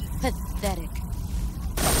 Pathetic.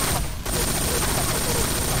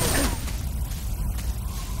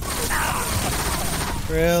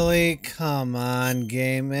 Really? Come on,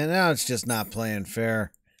 game, man. Now it's just not playing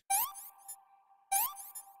fair.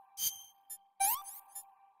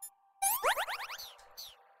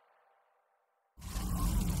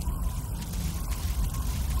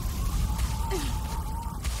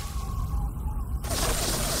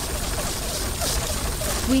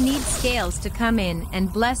 We need Scales to come in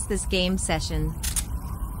and bless this game session.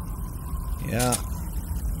 Yeah.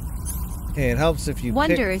 Okay, it helps if you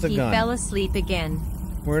Wonder pick if the he gun. fell asleep again.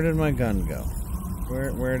 Where did my gun go?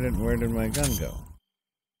 Where did my gun go?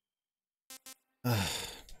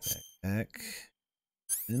 Back.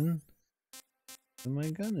 In. And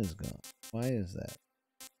my gun is gone. Why is that?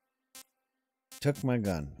 Took my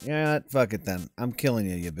gun. Yeah, fuck it then. I'm killing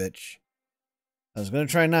you, you bitch. I was gonna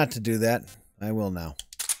try not to do that. I will now.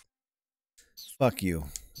 Fuck you.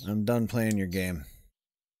 I'm done playing your game.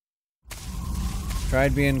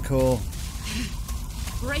 Tried being cool.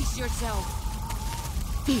 Brace yourself.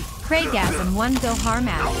 Craigasm 1 go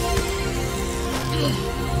Harmack.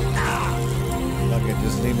 Fuck it,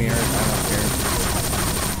 just leave me hurt. I don't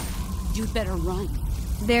care. You'd better run.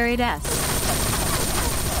 There it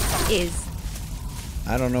is.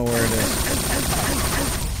 I don't know where it is.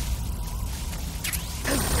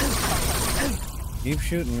 Keep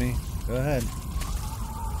shooting me. Go ahead.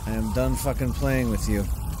 I am done fucking playing with you.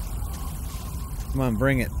 Come on,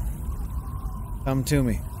 bring it. Come to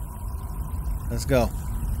me. Let's go.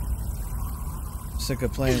 Sick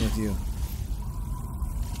of playing with you.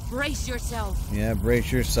 Brace yourself. Yeah,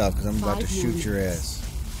 brace yourself, because I'm about to 5 shoot your minutes.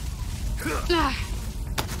 ass.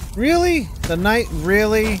 Really? The knight?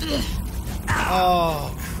 Really?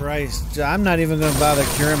 Oh, Christ. I'm not even going to bother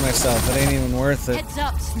curing myself. It ain't even worth it. Heads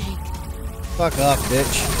up, Snake. Fuck off,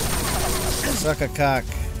 bitch. Suck a cock.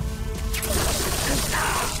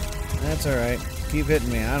 That's alright. Keep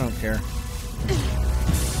hitting me. I don't care.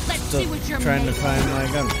 Let's Still see what you're trying to made find of. my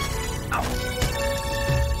gun.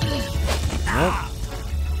 Nope.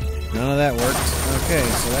 None of that worked. Okay,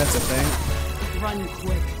 so that's a thing. Run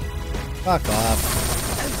quick. Fuck off.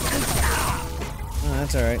 Oh,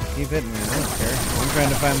 that's alright. Keep hitting me. I don't care. I'm trying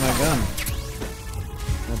to find my gun.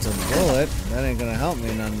 That's a bullet. That ain't gonna help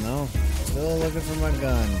me none, though. Still looking for my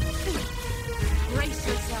gun. Brace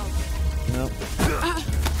yourself. Nope.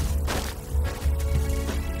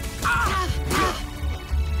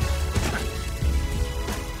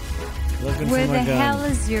 Looking Where for the my gun. hell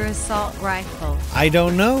is your assault rifle? I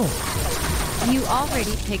don't know. You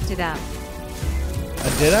already picked it up.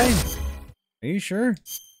 Did I? Are you sure?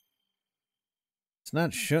 It's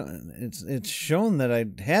not showing. It's shown that I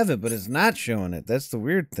have it, but it's not showing it. That's the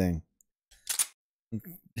weird thing.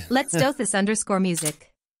 Let's Dothis _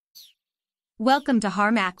 music. Welcome to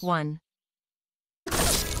Harmack 1.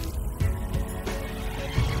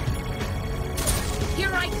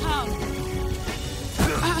 Here I come.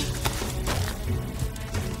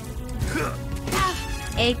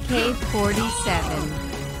 AK-47.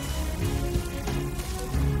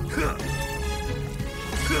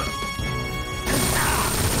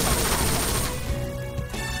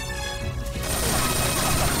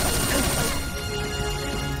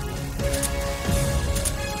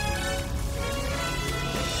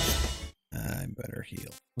 I better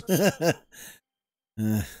heal.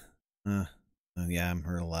 Yeah, I'm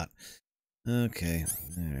hurt a lot. Okay.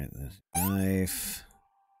 Alright, this knife.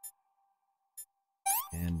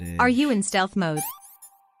 Bandage. Are you in stealth mode?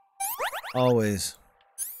 Always.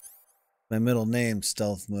 My middle name,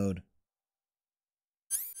 stealth mode.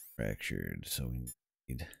 Fractured, so we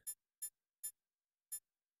need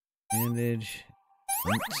bandage,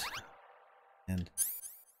 flint, and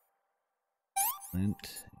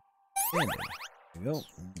flint, bandage. There we go.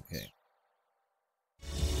 Okay.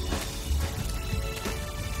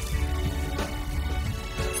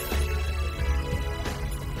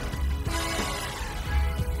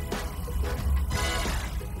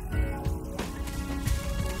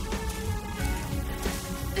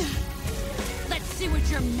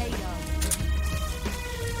 you're made of.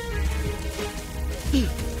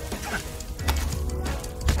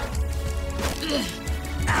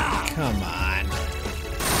 Come on.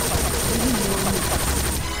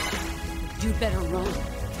 You better run.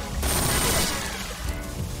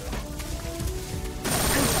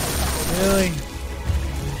 Really?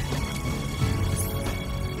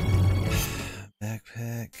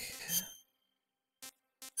 Backpack.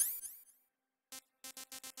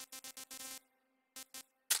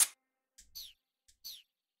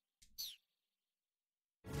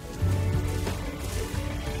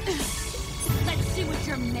 Let's see what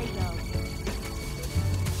you're made of.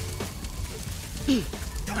 You're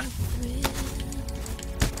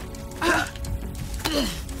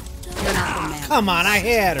not the man. Come on, I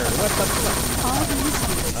had her. What the fuck? All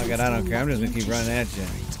these years Okay, I don't care. I'm just gonna keep running at you.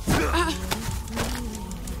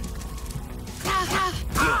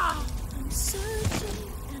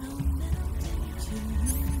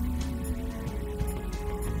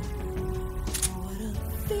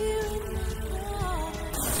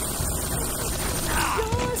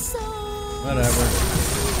 Whatever.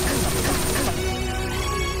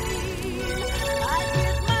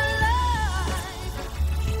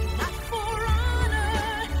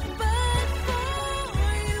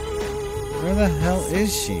 Where the hell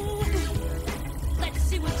is she? Let's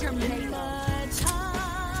see what you're made of.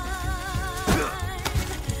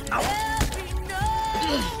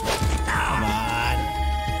 Come on.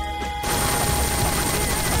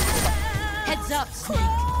 Heads up, Snake.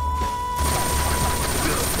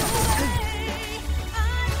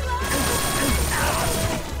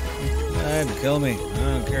 Go ahead, kill me. I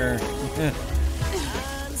don't care.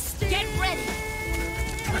 Get ready.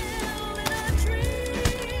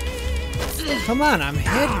 Come on, I'm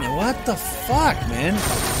hitting it. What the fuck, man?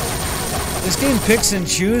 This game picks and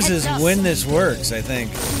chooses when this works, I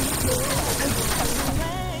think.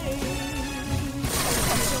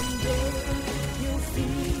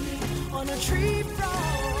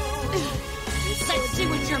 Let's see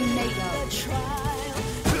what you're made of.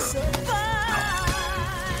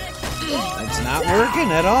 It's not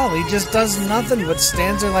working at all. He just does nothing but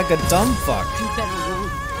stands there like a dumb fuck. You better run.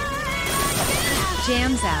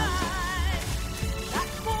 Jams out.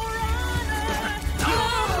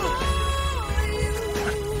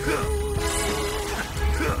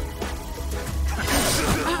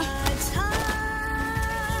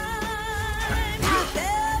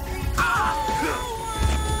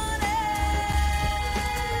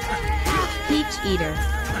 Peach eater.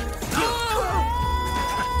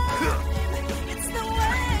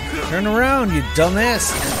 Turn around, you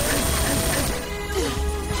dumbass.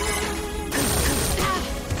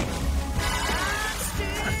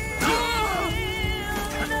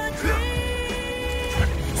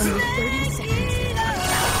 Only 30 seconds.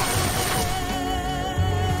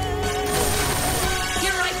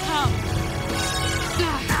 Here I come.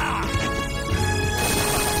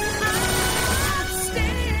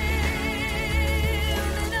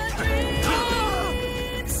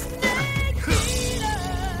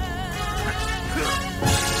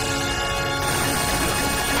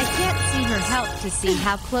 I can't see her help to see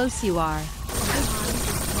how close you are.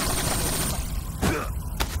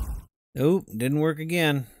 Nope, didn't work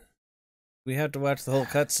again. We have to watch the whole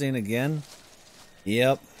cutscene again.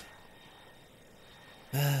 Yep.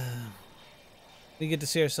 We get to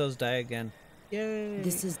see ourselves die again. Yay!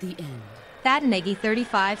 This is the end. That Neggy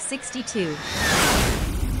 3562.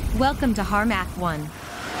 Welcome to Harmack 1.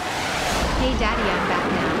 Hey Daddy, I'm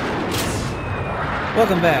back now.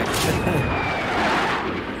 Welcome back.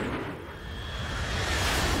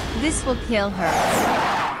 This will kill her.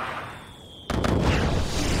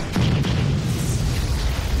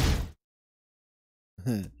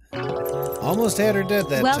 Almost had her dead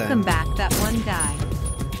that Welcome time. back, that one guy.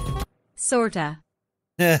 Sorta.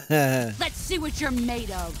 Let's see what you're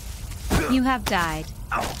made of. You have died.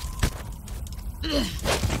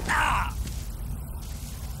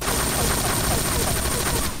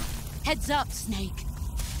 Heads up, Snake.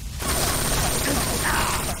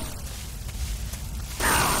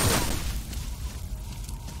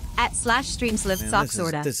 At /streams live Man, sock this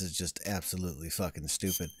sorta. this is just absolutely fucking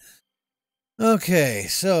stupid. Okay,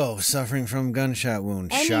 so suffering from gunshot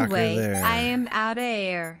wound. Shocker Anyway, there. I am out of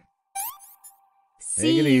air. Take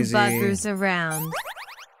See it you easy. buggers around.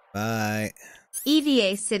 Bye.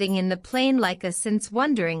 EVA sitting in the plane like a since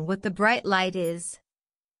wondering what the bright light is.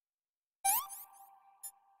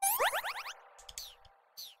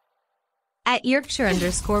 At Yorkshire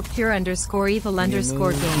 _pure _evil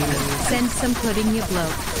 _game. Send some pudding you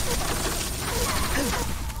bloke.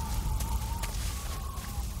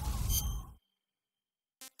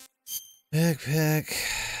 Backpack.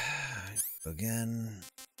 Again.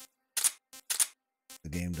 The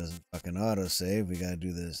game doesn't fucking autosave. We gotta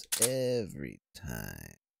do this every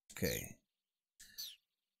time. Okay.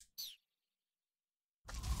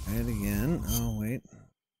 Try it again. Oh, wait.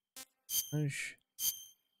 Push.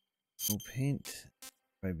 No paint.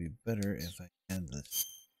 Probably be better if I add this.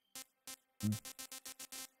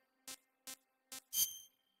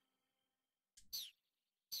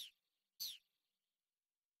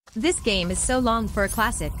 This game is so long for a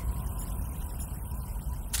classic.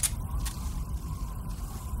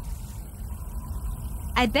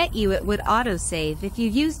 I bet you it would autosave if you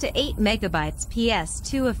used a 8 megabytes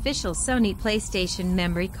PS2 official Sony PlayStation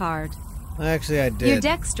memory card. Actually, I did. Your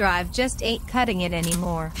Dex drive just ain't cutting it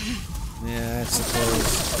anymore. Yeah, I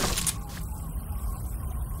suppose.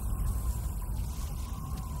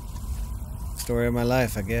 Story of my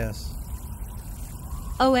life, I guess.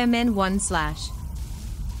 OMN1/.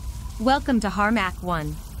 Welcome to Harmack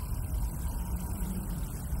 1.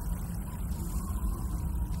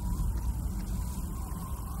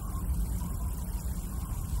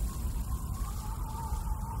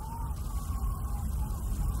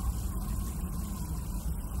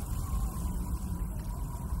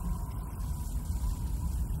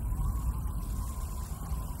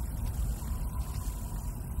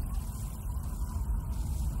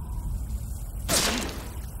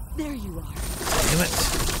 There you are. Damn it.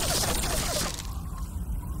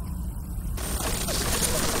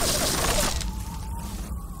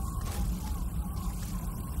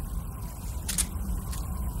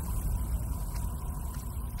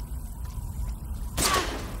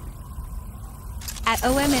 At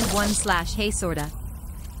OMN1/ hey sorta.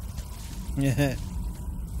 Yeah.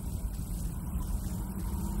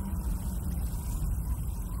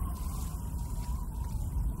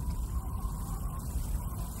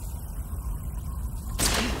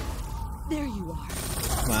 There you are.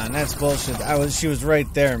 Come on, that's bullshit. She was right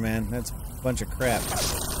there, man. That's a bunch of crap.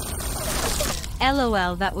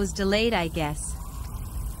 LOL, that was delayed, I guess.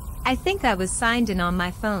 I think I was signed in on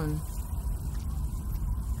my phone.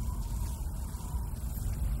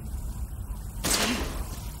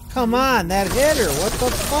 Come on, that hit her. What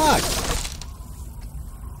the fuck?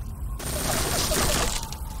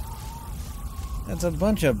 That's a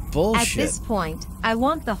bunch of bullshit. At this point, I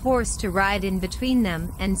want the horse to ride in between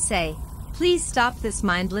them and say, please stop this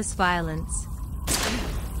mindless violence.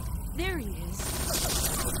 There he is.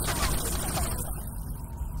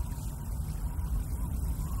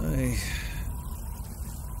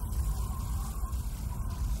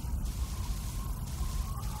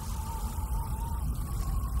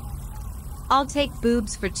 I'll take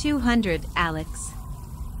boobs for 200, Alex.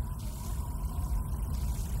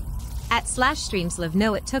 At /streamslive,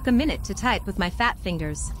 no, it took a minute to type with my fat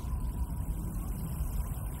fingers.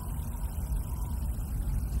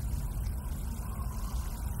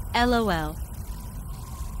 LOL.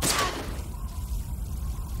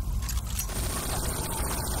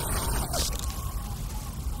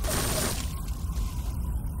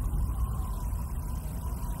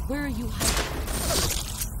 Where are you hiding?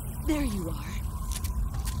 There you are.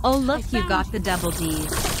 Oh look, you got the double D's.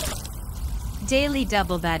 Daily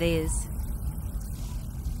double, that is.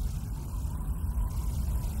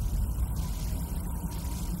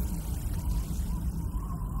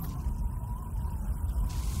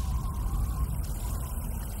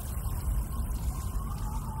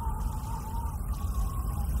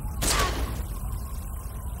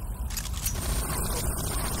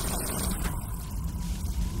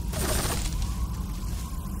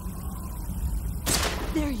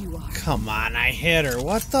 There you are. Come on, I hit her.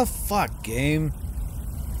 What the fuck, game?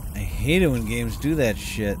 I hate it when games do that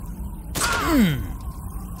shit.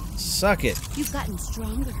 Suck it. You've gotten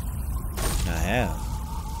stronger. I have.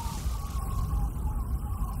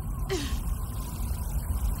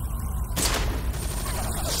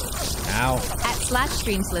 Ow. At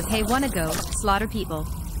 /streamslive, hey, wanna go slaughter people.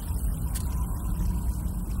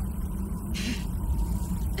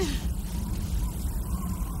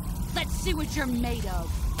 Let's see what you're made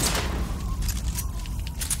of.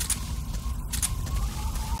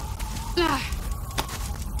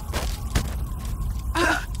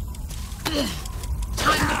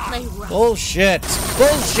 Time to play rough. Bullshit.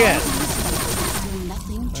 Bullshit. You're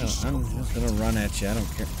nothing to show. I'm just gonna run at you. I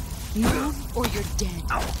don't care. Move or you're dead.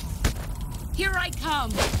 Here I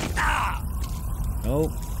come.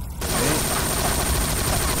 Nope.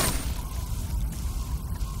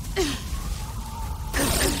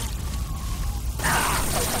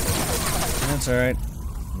 That's alright.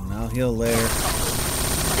 I'll heal later.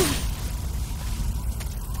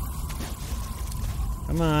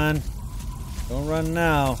 Come on. Don't run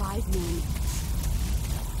now. 5 men.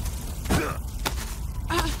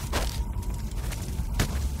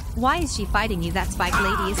 Why is she fighting you? That Spike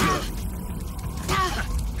Lady, isn't it?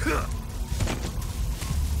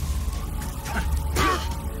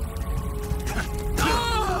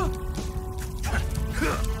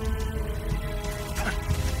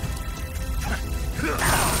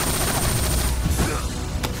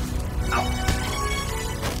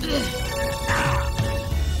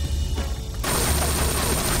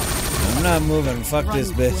 I'm not moving. Fuck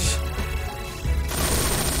this bitch.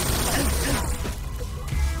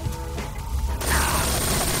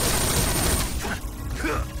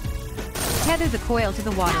 Tether the coil to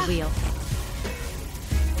the water wheel.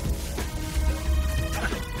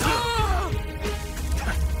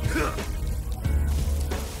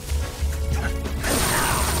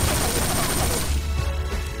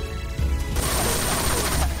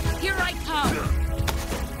 Here I come.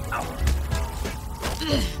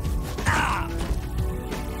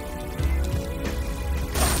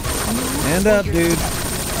 Stand up, dude.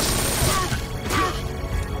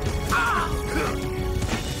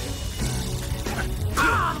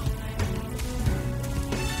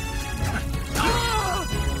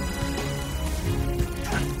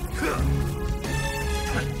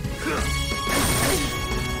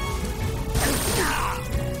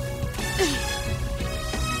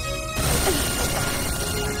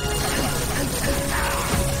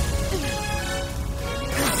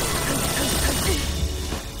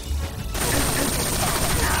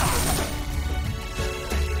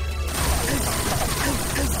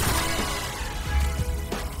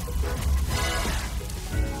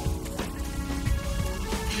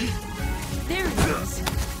 There it is.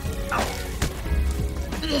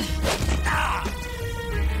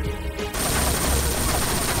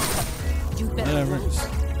 You better Whatever.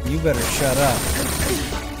 run. You better shut up.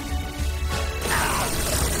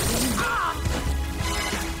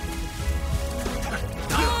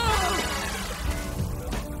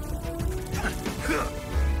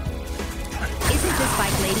 Isn't this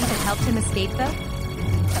Spike Lady that helped him escape, though?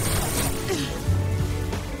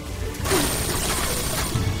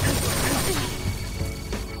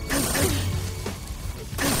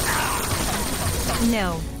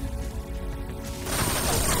 No.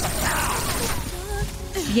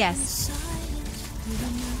 Yes.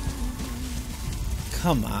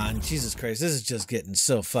 Come on, Jesus Christ, this is just getting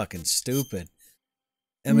so fucking stupid.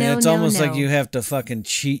 I mean, No, it's no, almost like no. you have to fucking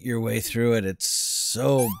cheat your way through it. It's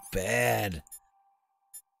so bad.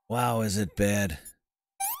 Wow, is it bad?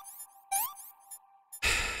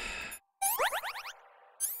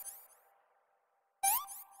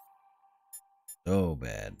 So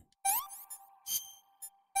bad.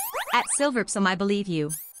 At Silverpsum, I believe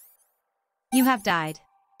you. You have died.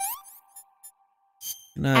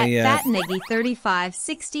 Not At yet. Fat Niggy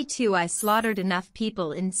 3562, I slaughtered enough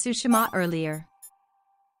people in Tsushima earlier.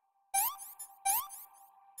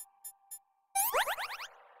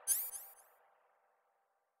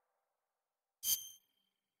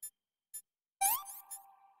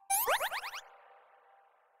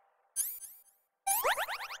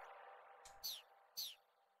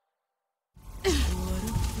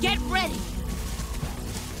 Get ready.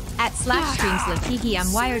 At Slapstreams Lakiki,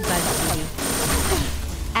 I'm Wired BuzzFeedy.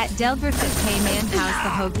 At Delverfit K-Man,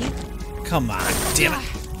 how's the hoagie? Come on, damn it.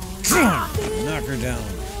 Knock her down.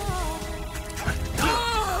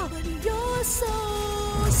 You're so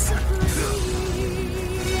supreme.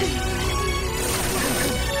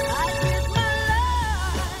 I give my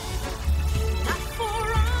life, not for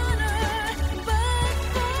honor, but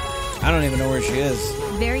for I don't even know where she is.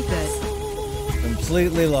 Very good.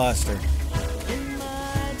 Completely lost her.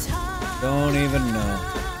 my time. Don't even know.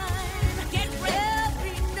 Get ready.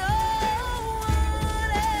 Every no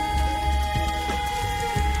one else.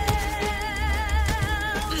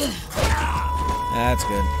 That's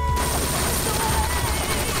good.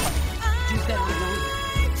 You better run.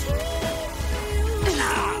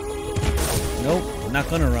 Nope, not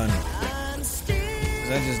gonna run. 'Cause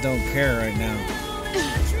I just don't care right now.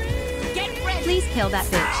 Get ready. Please kill that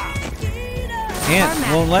bitch. Can't,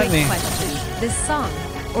 Harmack, won't let quick me. question. This song,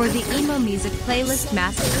 or the emo music playlist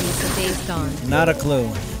masterpiece of Days Gone? Not a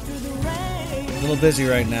clue. A little busy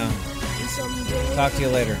right now. Talk to you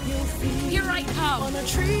later. Here I come.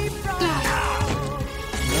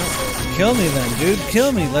 Kill me then, dude.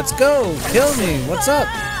 Kill me. Let's go. Kill me. What's up?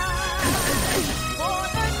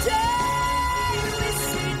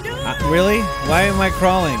 Really? Why am I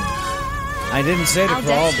crawling? I didn't say to Al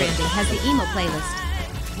crawl, Death Stranding has the emo playlist.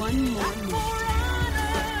 One more minute.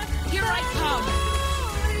 Here I come.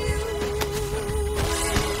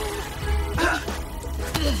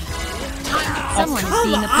 Time to Someone is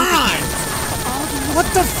being a puppet. What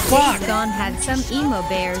the fuck? Days Gone had some emo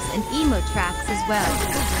bears and emo tracks as well.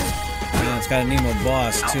 Yeah, it's got an emo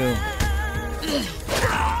boss, too.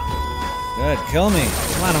 Good, kill me.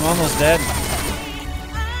 Come on, I'm almost dead.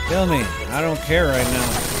 Kill me. I don't care right now.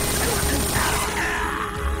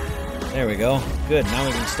 There we go. Good, now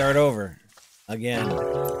we can start over. Again.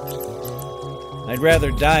 I'd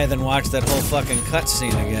rather die than watch that whole fucking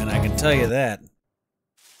cutscene again, I can tell you that.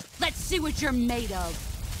 Let's see what you're made of.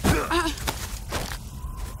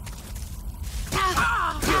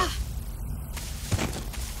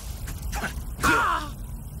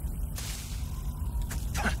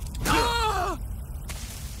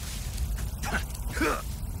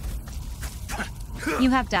 You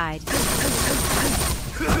have died.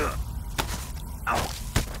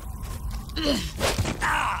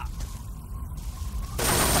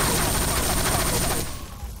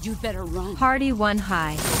 You'd better run. Party 1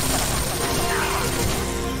 high.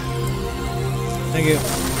 Thank you.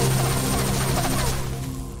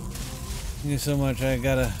 Thank you so much. I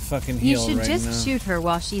gotta fucking You heal should right just now. shoot her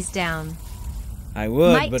while she's down. I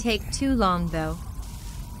would, Might but take too long though.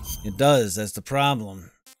 it does. That's the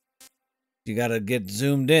problem. You gotta get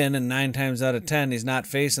zoomed in, and 9 times out of 10, he's not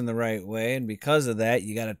facing the right way, and because of that,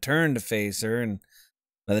 you gotta turn to face her, and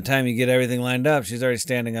by the time you get everything lined up, she's already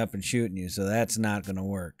standing up and shooting you, so that's not gonna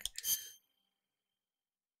work.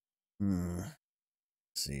 Let's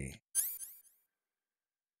see.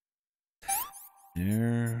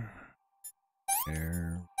 There.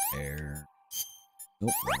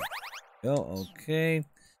 Nope. Oh, okay.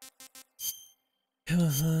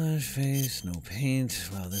 Camouflage, face, no paint.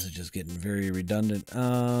 Wow, this is just getting very redundant.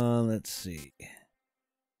 Let's see.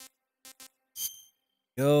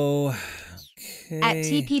 Go. Okay. At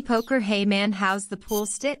TP Poker, hey man, how's the pool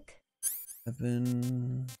stick?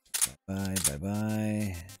 Weapon.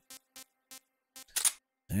 Bye.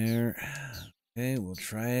 There. Okay, we'll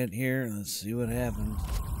try it here. Let's see what happens.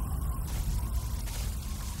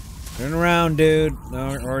 Turn around, dude.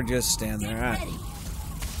 No, or just stand there. All right.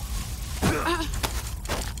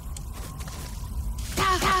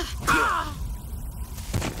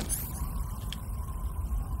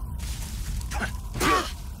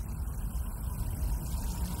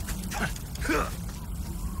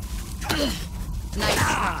 Nice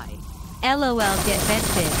try. LOL, get bent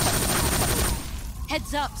bitch.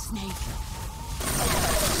 Heads up, Snake.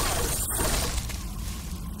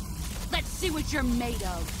 Let's see what you're made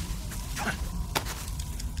of.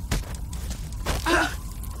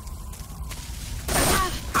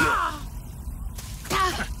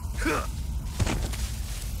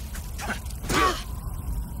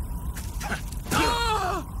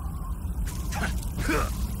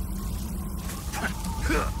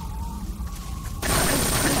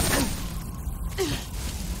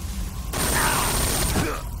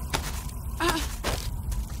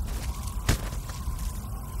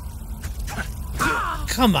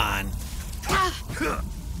 Come on. It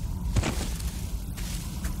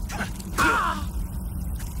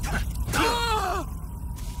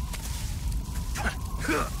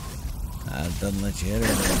doesn't let you hit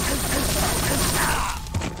her.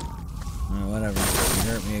 Whatever. You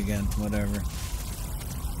hurt me again. Whatever.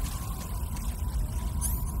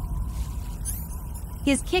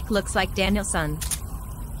 His kick looks like Danielson.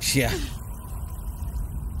 Yeah.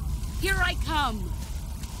 Here I come.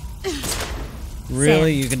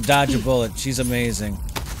 Really? You can dodge a bullet. She's amazing.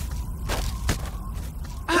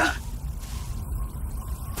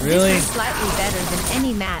 Really? This is slightly better than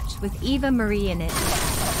any match with Eva Marie in it.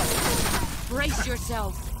 Brace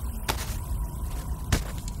yourself.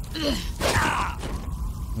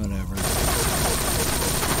 Whatever.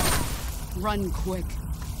 Run quick.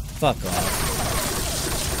 Fuck off.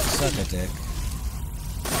 Suck a dick.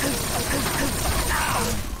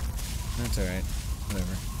 That's alright.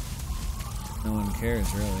 Whatever. No one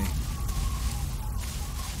cares, really.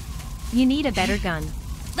 You need a better gun.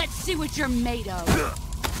 Let's see what you're made of.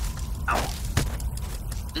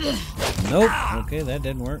 Nope. Okay, that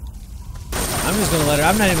didn't work. I'm just gonna let her.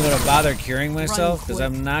 I'm not even gonna bother curing myself because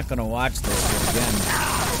I'm not gonna watch this shit again.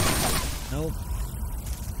 Nope.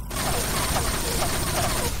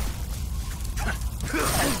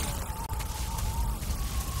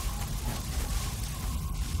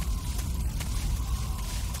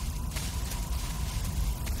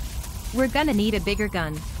 We're gonna need a bigger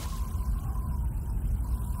gun.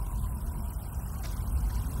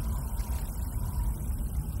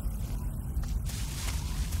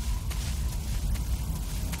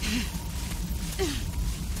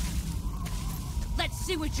 Let's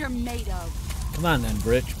see what you're made of. Come on then,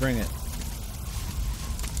 Britch. Bring it.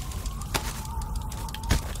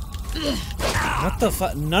 What the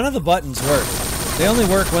fuck? None of the buttons work. They only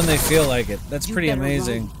work when they feel like it. That's pretty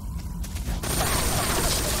amazing.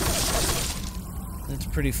 That's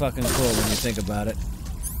pretty fucking cool when you think about it.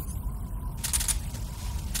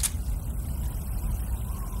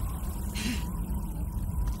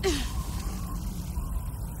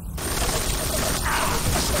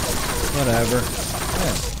 Whatever.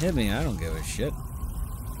 Yeah, hit me. I don't give a shit.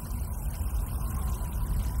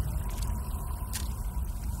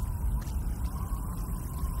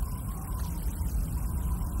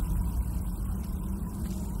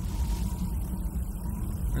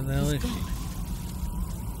 Where the hell is she?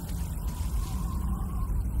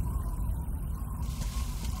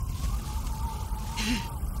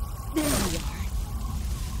 There we are.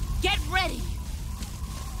 Get ready.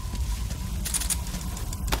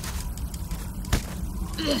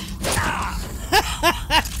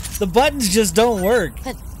 The buttons just don't work.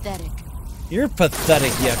 Pathetic. You're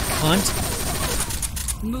pathetic, you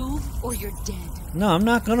cunt. Move or you're dead. No, I'm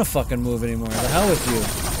not gonna fucking move anymore. The hell with you.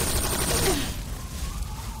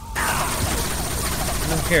 I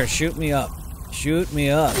don't care. Shoot me up. Shoot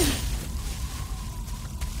me up.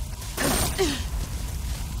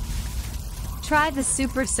 Try the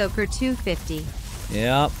Super Soaker 250.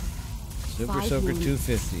 Yep. Super 5 Soaker minutes.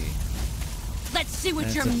 250. Let's see what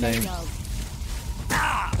That's you're the made thing. of.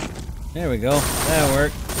 There we go. That'll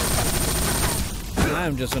work.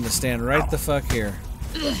 I'm just gonna stand right the fuck here.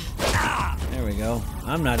 There we go.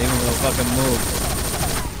 I'm not even gonna fucking move.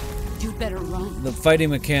 You better run. The fighting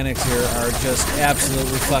mechanics here are just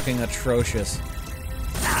absolutely fucking atrocious.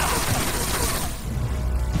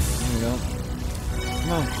 There we go.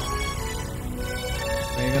 Come on.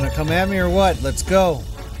 Are you gonna come at me or what? Let's go.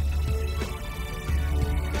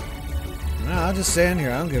 No, I'll just stand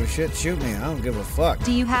here. I don't give a shit. Shoot me. I don't give a fuck.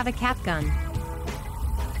 Do you have a cap gun?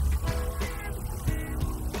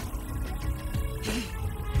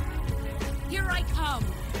 Here I come.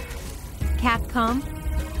 Capcom?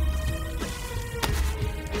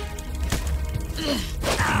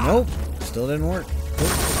 Nope. Still didn't work.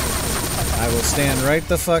 Nope. I will stand right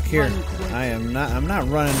the fuck here. I'm not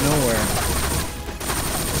running nowhere.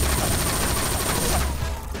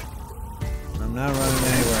 I'm not running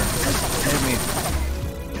anywhere. Hit me.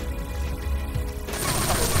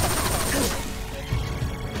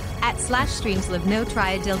 At /streams live no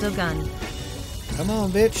try a dildo gun. Come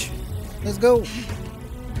on, bitch. Let's go.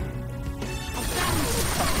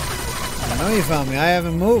 I know you found me. I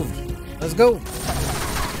haven't moved. Let's go.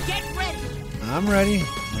 Get ready. I'm ready.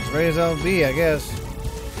 As ready as I'll be, I guess.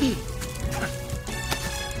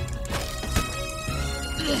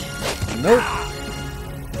 Nope.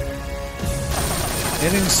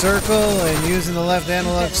 Hitting circle and using the left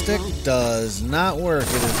analog stick does not work.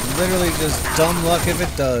 It is literally just dumb luck if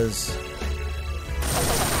it does.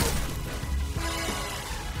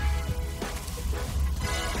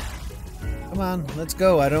 Come on, let's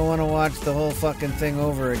go. I don't want to watch the whole fucking thing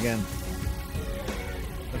over again.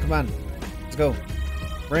 But come on, let's go.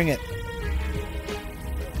 Bring it.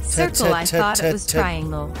 Circle, I thought it was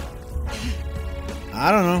triangle.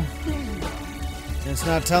 I don't know. It's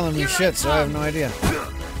not telling me shit, so I have no idea.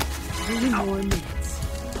 3 more minutes.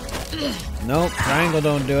 Nope, triangle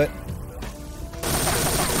don't do it.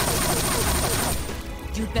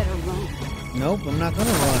 You better run. Nope, I'm not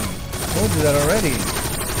gonna run. I told you that already.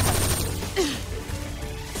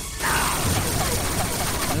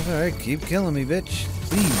 That's alright, keep killing me, bitch.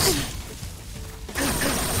 Please.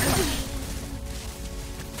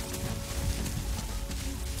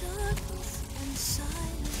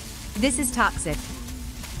 This is toxic.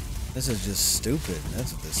 This is just stupid.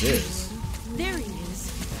 That's what this is. There he is.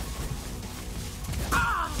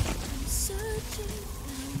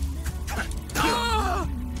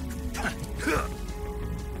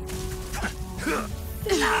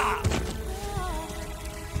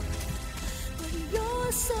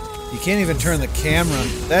 You can't even turn the camera.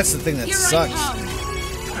 That's the thing that Here sucks. I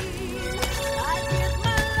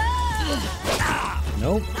come.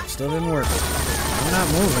 Nope, still didn't work. I'm not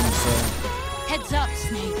moving, so Heads up,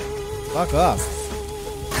 Snake. fuck off.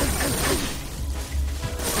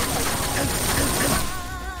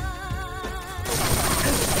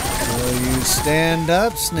 Will you stand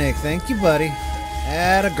up, Snake? Thank you, buddy.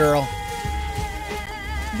 Atta girl.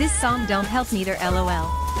 This song don't help neither LOL.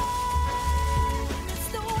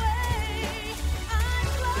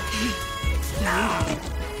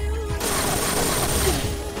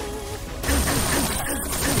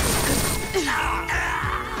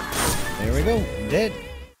 There we go. I'm dead.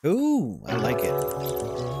 Ooh, I like it.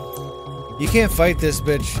 You can't fight this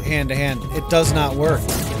bitch hand to hand. It does not work.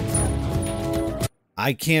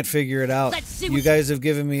 I can't figure it out. Let's see You what- guys have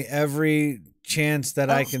given me every chance that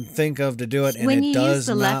I can think of to do it, and When it you does use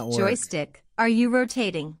the not left work. joystick, are you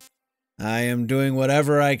rotating? I am doing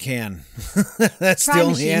whatever I can. That's Try the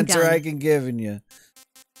only machine answer gun. I can give you.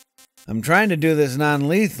 I'm trying to do this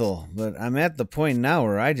non-lethal, but I'm at the point now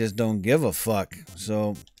where I just don't give a fuck.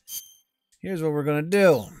 So here's what we're gonna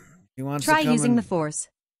do. He wants Try to come using and the force.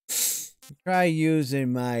 try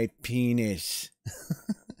using my penis.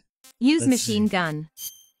 Use Let's machine see. gun.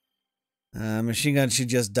 Machine gun should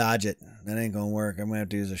just dodge it. That ain't gonna work. I'm gonna have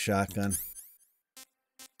to use a shotgun.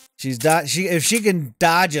 If she can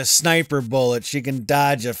dodge a sniper bullet, she can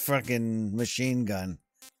dodge a fucking machine gun.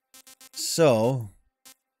 So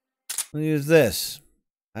we'll use this.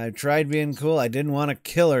 I tried being cool. I didn't want to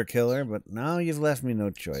kill her, but now you've left me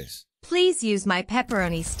no choice. Please use my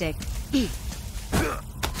pepperoni stick.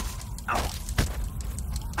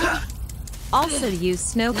 Also use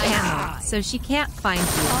snow camo, so she can't find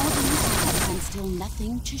All you. these years and still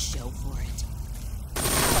nothing to show for it.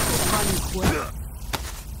 Unquote.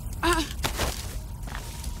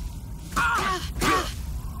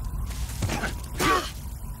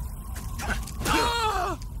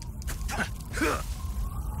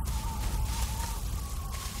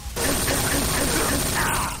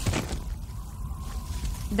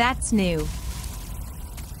 That's new.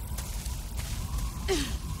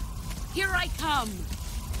 Here I come.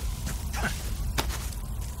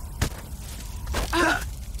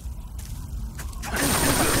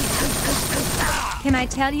 Can I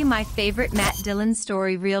tell you my favorite Matt Dillon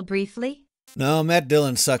story real briefly? No, Matt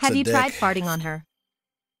Dillon sucks Have a you dick. tried farting on her?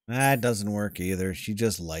 That doesn't work either. She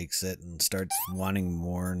just likes it and starts wanting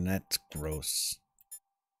more, and that's gross.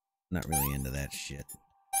 Not really into that shit.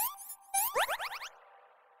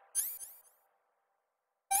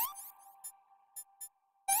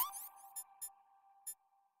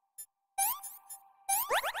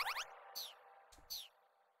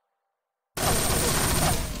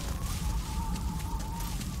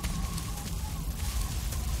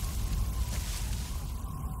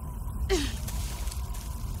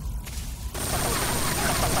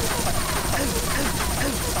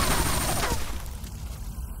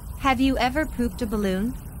 Have you ever pooped a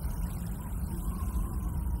balloon?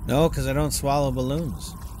 No, because I don't swallow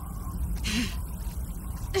balloons.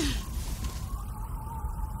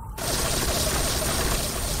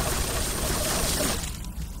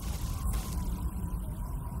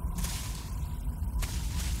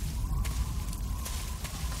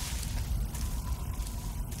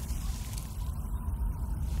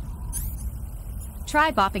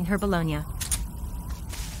 Try bopping her Bologna.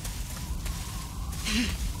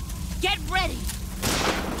 Get ready.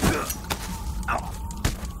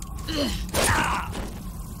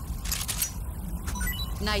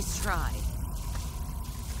 Nice try.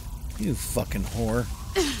 You fucking whore.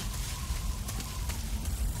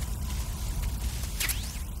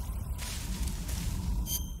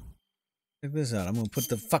 Check this out. I'm gonna put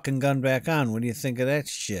the fucking gun back on. What do you think of that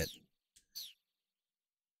shit?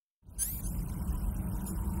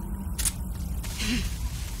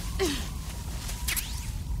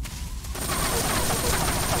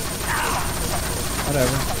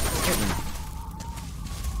 Whatever. Hit me.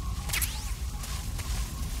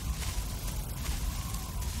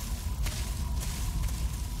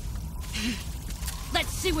 Let's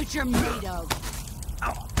see what you're made of.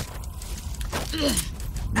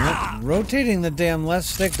 Nope. Rotating the damn left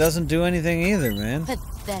stick doesn't do anything either, man.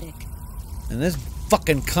 Pathetic. And this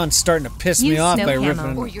fucking cunt's starting to piss me Use off snow by camo.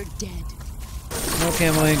 ripping. Or you're dead. No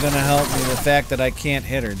camo ain't gonna help me. The fact that I can't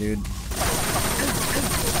hit her, dude.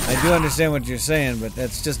 I do understand what you're saying, but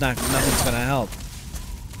that's just not. Nothing's gonna help.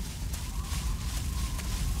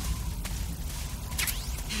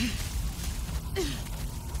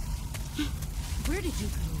 Where did you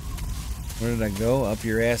go? Where did I go? Up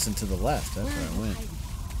your ass and to the left. That's where I went.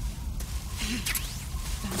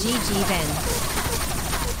 GG then.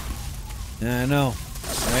 Yeah, I know.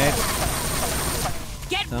 Right?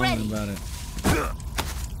 Get Tell ready. me about it.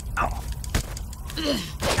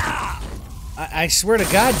 I swear to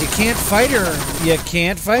God, you can't fight her. You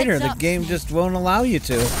can't fight her. Heads The up, game Snake. just won't allow you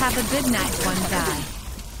to. Have a good night, one guy.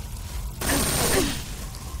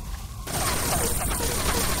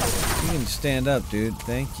 You can stand up, dude.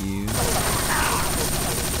 Thank you.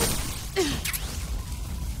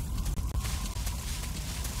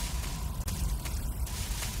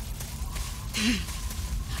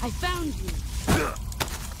 I found you.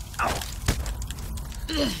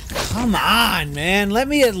 Come on, man. Let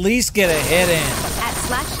me at least get a hit in. At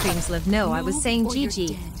 /StreamsLive, no, I was Move saying or you're GG,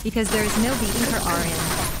 dead. because there is no beating her RN.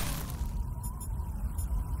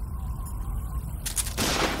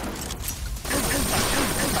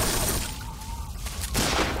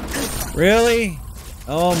 Really?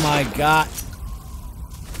 Oh my god.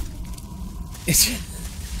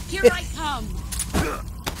 Here I come.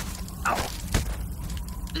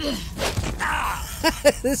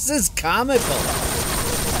 This is comical.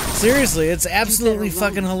 Seriously, it's absolutely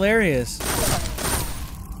fucking hilarious.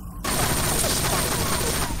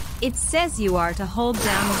 It says you are to hold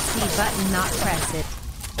down the C button, not press it.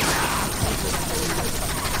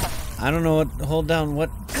 I don't know what hold down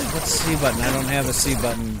what's C button. I don't have a C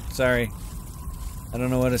button. Sorry. I don't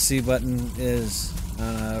know what a C button is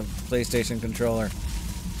on a PlayStation controller.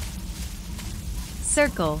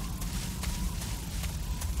 Circle.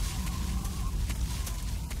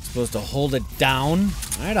 Supposed to hold it down?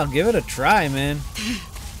 Alright, I'll give it a try, man.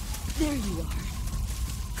 There you are.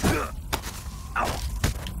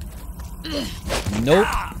 Nope.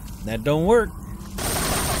 That don't work.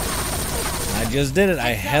 I just did it. I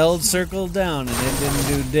held circle down and it didn't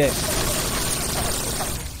do dick.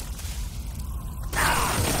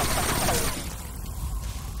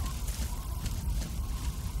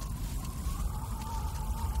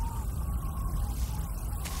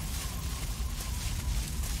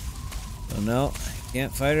 Oh no,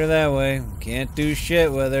 can't fight her that way. Can't do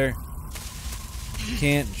shit with her.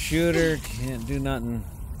 Can't shoot her. Can't do nothing.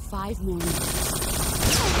 5 more minutes.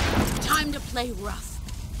 Time to play rough.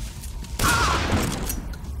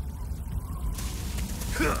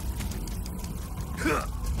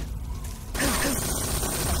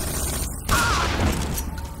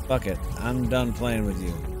 Fuck it. I'm done playing with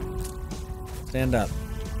you. Stand up.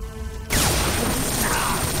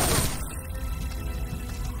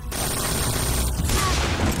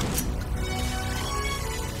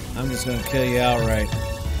 I'm just gonna kill you outright.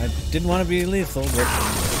 I didn't want to be lethal, but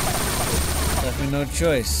left me no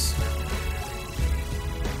choice.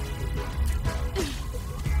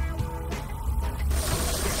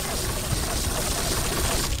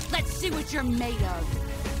 Let's see what you're made of.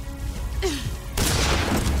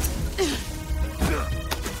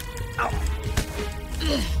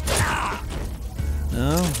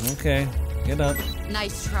 Oh, okay. Get up.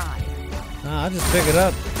 Nice try. Nah, I'll just pick it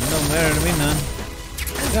up. It don't matter to me none.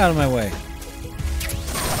 Get out of my way.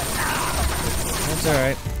 That's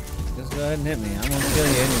alright. Just go ahead and hit me. I'm gonna kill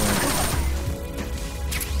you anyway.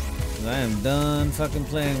 'Cause I am done fucking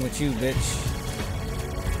playing with you, bitch.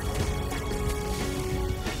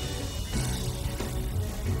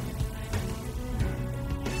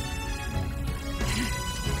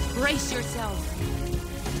 Brace yourself.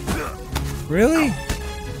 Really?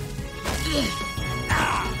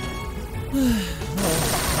 Oh,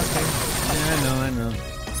 okay. Yeah, I know.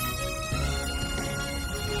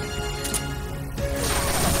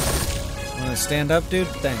 Wanna stand up, dude?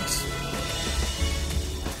 Thanks.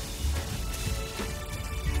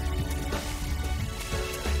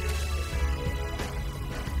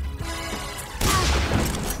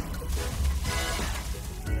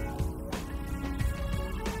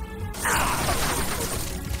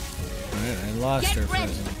 Alright, I lost her for a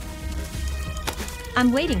second.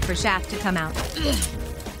 I'm waiting for Shaft to come out.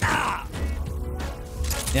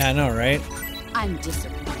 Yeah, I know, right? I'm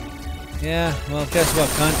disappointed. Yeah, well, guess what,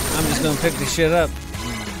 cunt? I'm just gonna pick the shit up.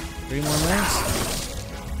 3 more minutes?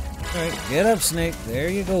 Alright, get up, Snake. There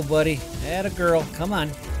you go, buddy. Atta girl. Come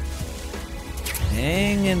on.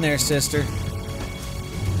 Hang in there, sister.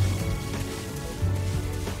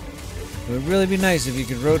 It would really be nice if you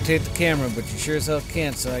could rotate the camera, but you sure as hell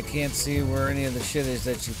can't, so I can't see where any of the shit is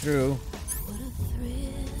that you threw.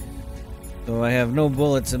 So I have no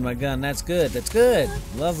bullets in my gun. That's good. That's good.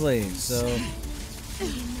 Lovely. So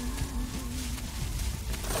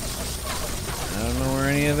I don't know where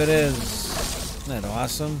any of it is. Isn't that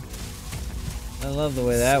awesome? I love the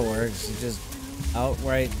way that works. It just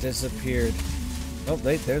outright disappeared. Oh,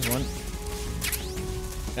 wait, there's one.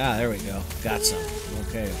 Ah, there we go. Got some.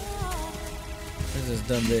 Okay. Where's this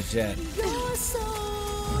dumb bitch at?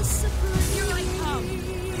 Here I come.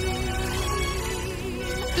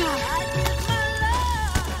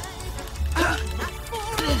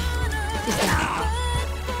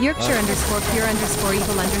 Yorkshire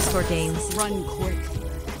 _pure_evil_games. Run quick.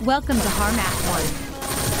 Welcome to Harmack 1.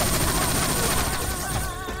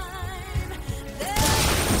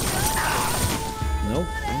 Nope.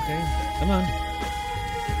 Okay. Come on.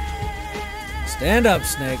 Stand up,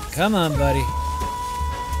 Snake. Come on, buddy.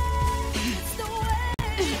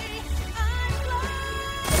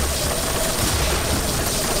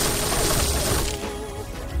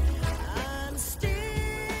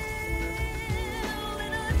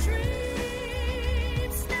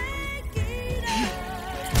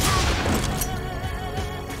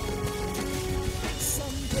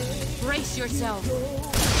 Brace yourself.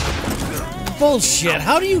 bullshit.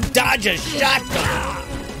 How do you dodge a shotgun?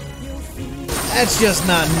 That's just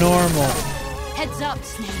not normal. Heads up,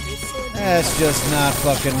 Snake. That's just not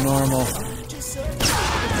fucking normal.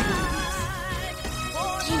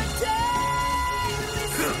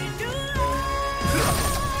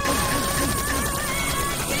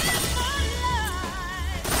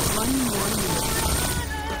 One more minute.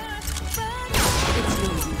 It's no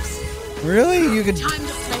use. Really? You could... Time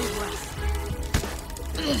to play rough.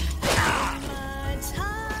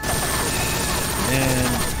 Man.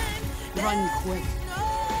 Run quick.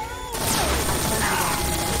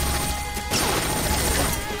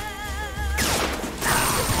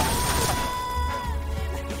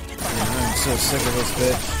 I'm so sick of this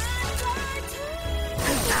bitch.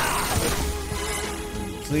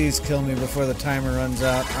 Please kill me before the timer runs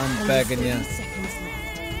out. I'm begging you.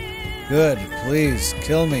 Good. Please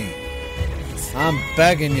kill me. I'm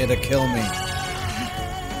begging you to kill me.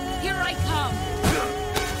 Here I come.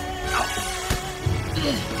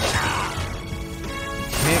 You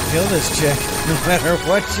can't kill this chick. No matter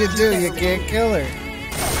what you do, you can't kill her.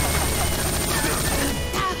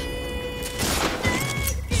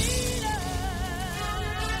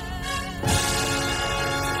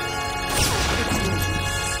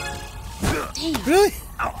 Really?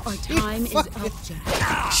 Our time is up,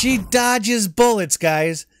 Jack. She dodges bullets,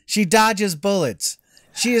 guys. She dodges bullets.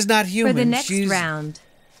 She is not human. For the next She's round,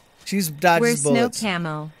 dodges wear bullets. snow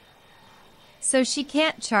camo. So she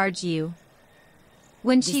can't charge you.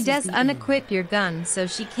 When she does unequip your gun so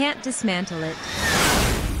she can't dismantle it.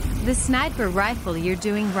 The sniper rifle, you're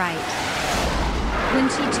doing right. When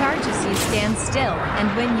she charges you, stand still,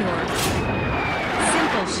 and when you're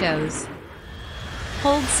simple shows.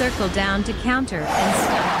 Hold circle down to counter and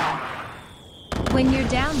stun her. When you're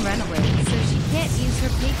down, run away so she can't use her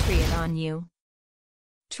Patriot on you.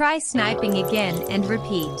 Try sniping again and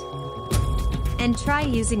repeat. And try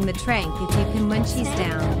using the trank if you can when she's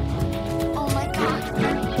down. Oh my god.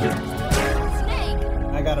 Snake!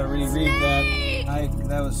 I gotta reread that.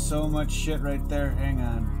 That was so much shit right there. Hang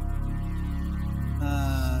on.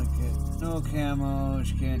 Okay. No camo.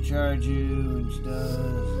 She can't charge you, and she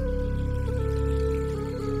does.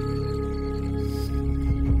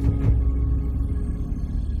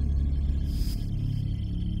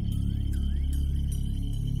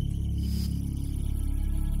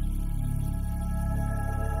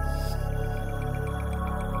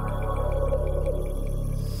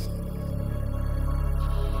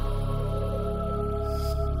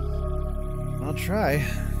 I'll try.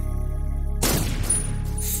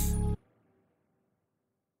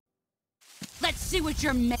 Let's see what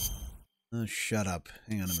you're made. Oh, shut up.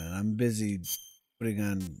 Hang on a minute. I'm busy putting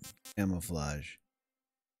on camouflage.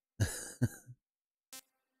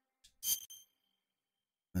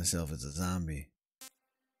 Myself as a zombie.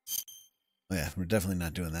 Oh yeah, we're definitely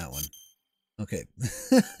not doing that one. Okay.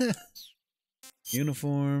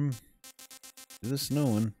 Uniform. Do the snow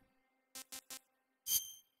one.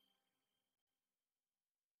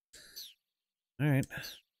 All right.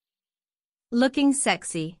 Looking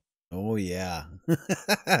sexy. Oh yeah.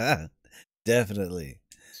 Definitely.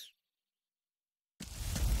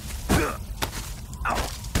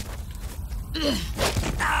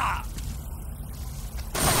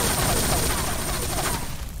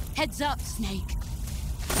 Heads up, Snake.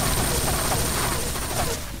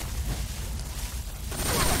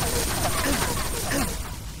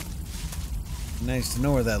 Nice to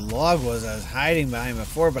know where that log was I was hiding behind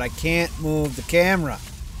before, but I can't move the camera.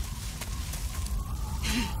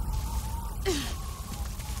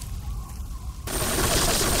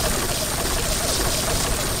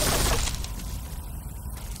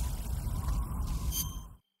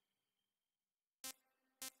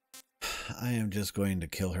 I am just going to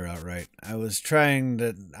kill her outright. I was trying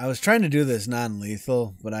to do this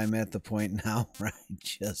non-lethal, but I'm at the point now where I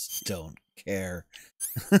just don't care.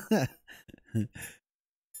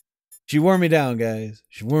 She wore me down, guys.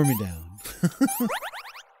 She wore me down.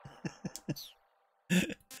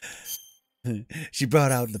 She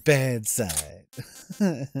brought out the bad side.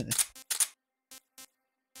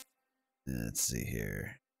 Let's see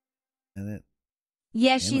here.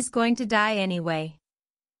 Yeah, she's going to die anyway.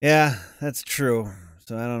 Yeah, that's true.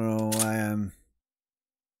 So I don't know why I'm...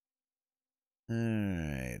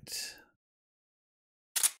 Alright.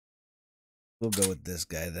 We'll go with this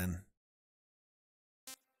guy then.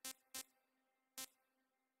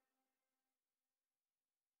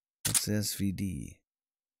 What's SVD?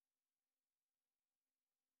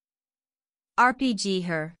 RPG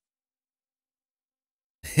her.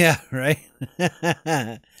 Yeah, right?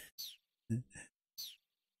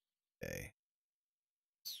 Okay.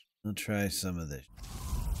 I'll try some of this.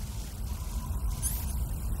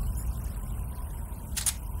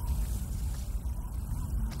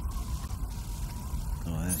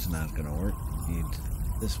 That's not gonna work. Need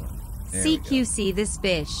this one. There we go. CQC this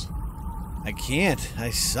bish. I can't. I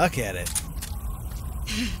suck at it.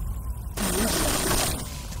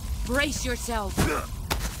 Brace yourself.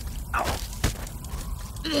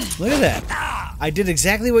 Look at that. I did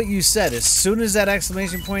exactly what you said. As soon as that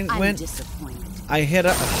exclamation point I'm went, disappointed. I hit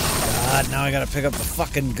up. Oh, God, now I gotta pick up the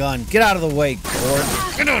fucking gun. Get out of the way, Gord.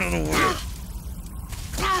 Get out of the way.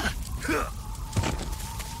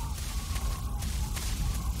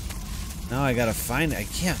 Now I gotta find it. I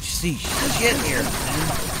can't see shit here, man.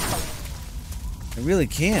 I really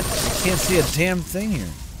can't. I can't see a damn thing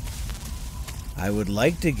here. I would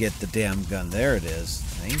like to get the damn gun. There it is.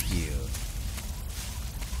 Thank you.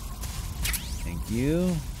 Thank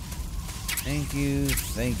you. Thank you.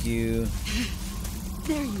 Thank you.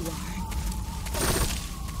 There you are.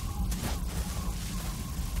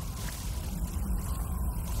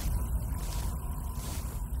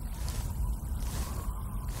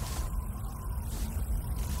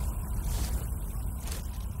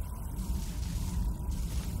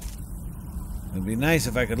 It'd be nice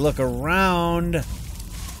if I could look around,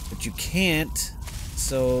 but you can't.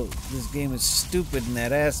 So this game is stupid in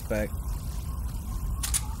that aspect.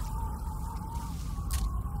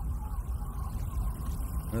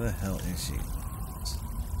 Where the hell is she?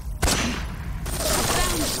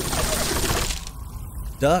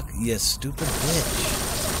 Duck, you stupid bitch.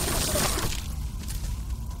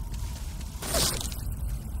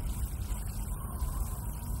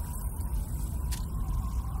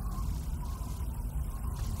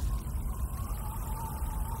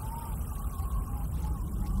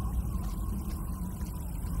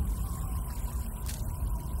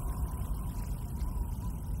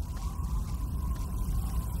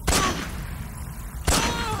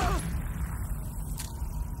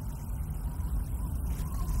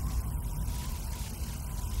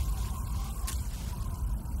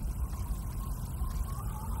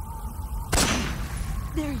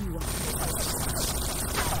 There you are.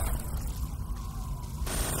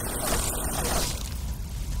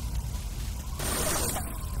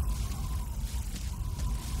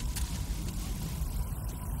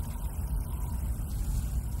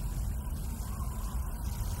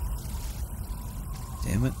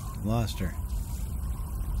 Damn it, lost her.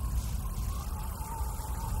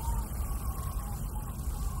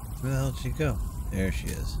 Where the hell did she go? There she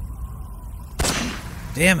is.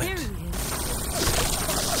 Damn There it! he is.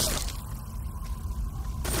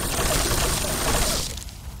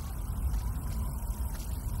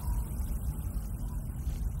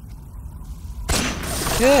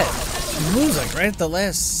 Shit! She moves like right at the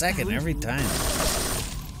last second every time.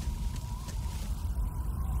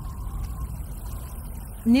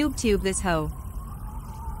 Noob tube this hoe.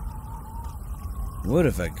 Would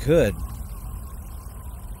if I could.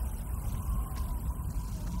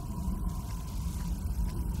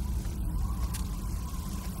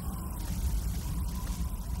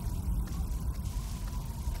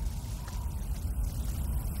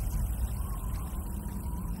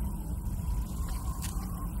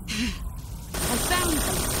 I found you.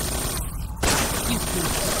 You can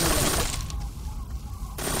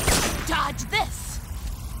dodge this.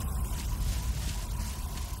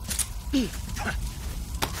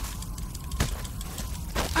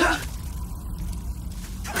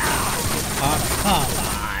 Oh, come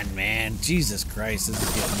on, man. Jesus Christ, this is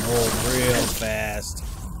getting old real fast.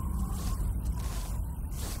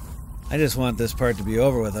 I just want this part to be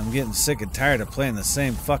over with. I'm getting sick and tired of playing the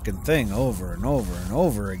same fucking thing over and over and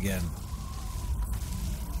over again.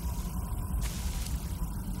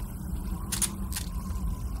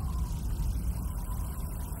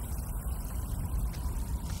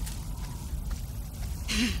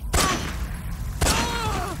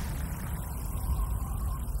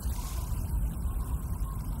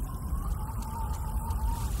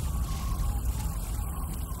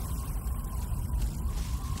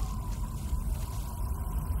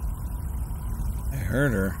 I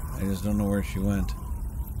heard her. I just don't know where she went.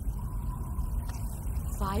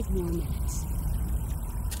 5 more minutes.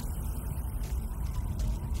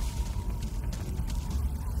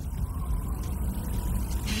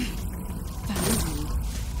 Found you.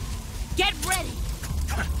 Get ready.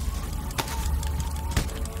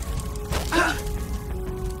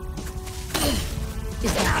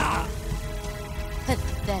 Is that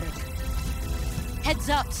pathetic? Heads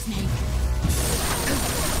up, Snake.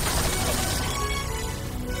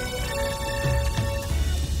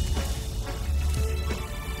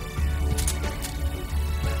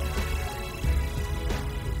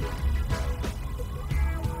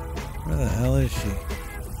 Where the hell is she?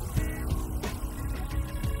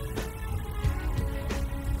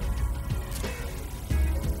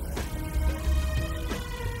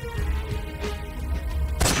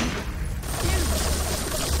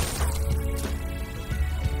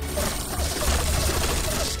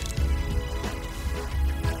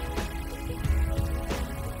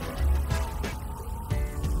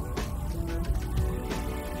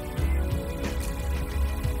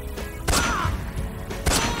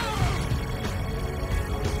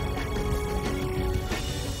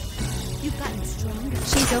 gotten stronger.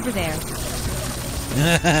 She's over there.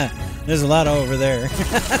 There's a lot over there.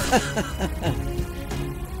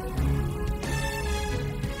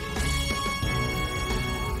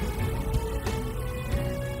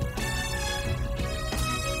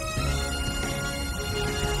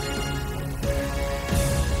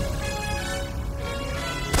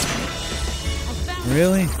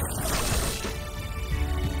 Really?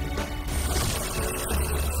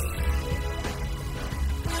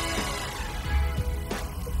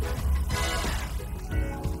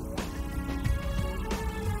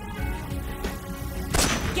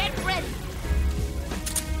 Get ready.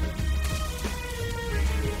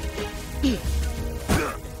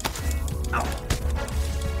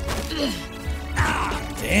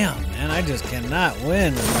 Damn, man, I just cannot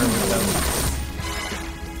win.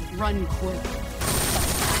 Run quick.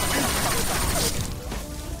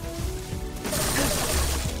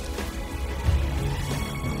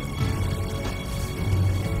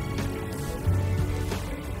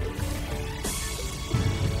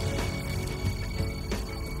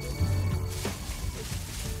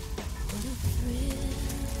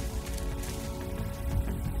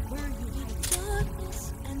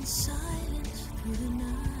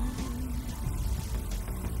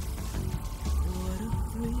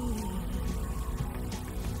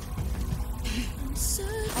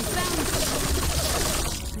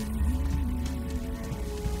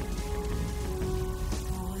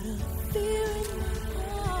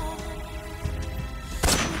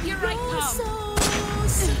 Here I come.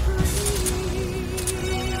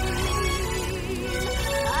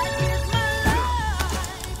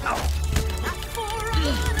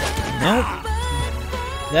 Nope.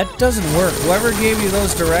 That doesn't work. Whoever gave you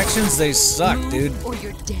those directions, they suck, dude. Or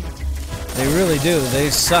you're dead. They really do. They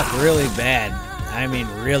suck really bad. I mean,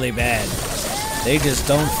 really bad. They just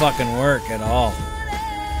don't fucking work at all.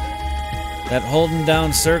 That holding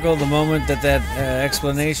down circle the moment that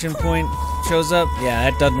explanation point shows up, yeah,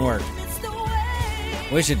 that doesn't work.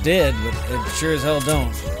 Wish it did, but it sure as hell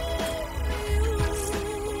don't.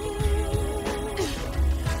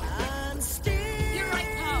 Here I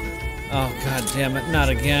come. Oh, god damn it, not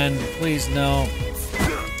again. Please, no.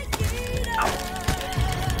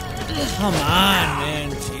 Come on,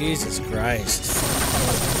 man. Jesus Christ.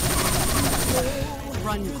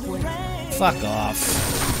 Run quick. Fuck off.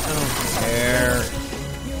 I don't care.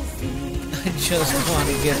 I just want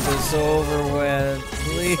to get this over with.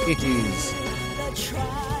 Please.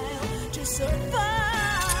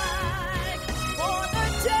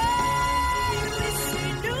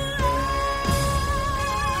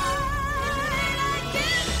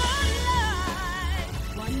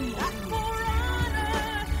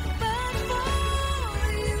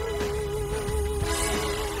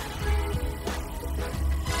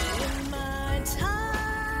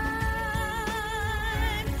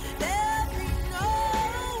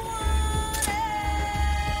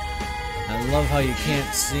 I love how you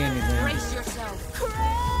can't see anything. Brace yourself.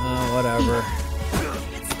 Oh, whatever.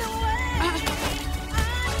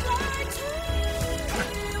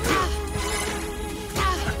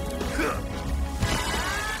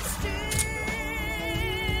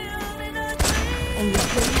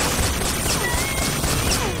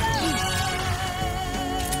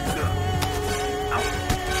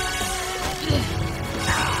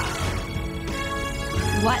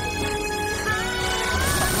 What?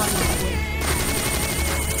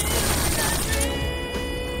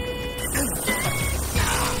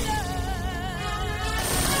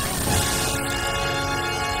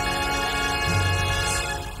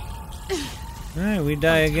 Alright, we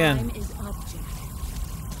die again. Time is up, Jack.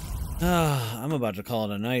 Ah, I'm about to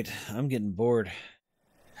call it a night. I'm getting bored.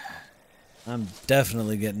 I'm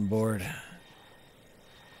definitely getting bored.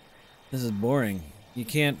 This is boring. You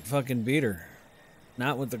can't fucking beat her.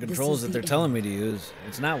 Not with the controls that they're telling me to use.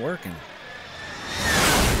 It's not working.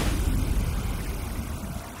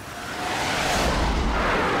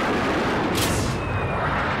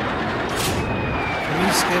 Can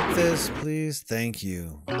you skip this, please? Thank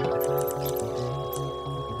you.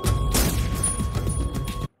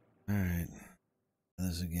 Alright.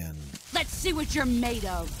 This again. Let's see what you're made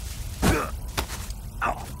of.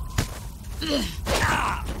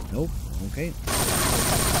 Nope. Okay.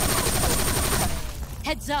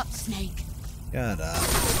 Heads up, Snake. God, no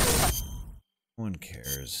one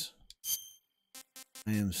cares.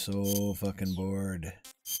 I am so fucking bored.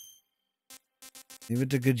 Leave it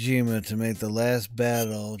to Kojima to make the last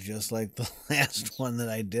battle just like the last one that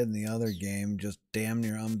I did in the other game, just damn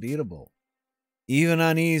near unbeatable. Even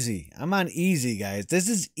on easy. I'm on easy, guys. This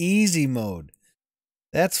is easy mode.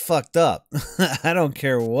 That's fucked up. I don't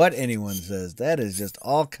care what anyone says. That is just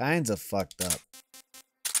all kinds of fucked up.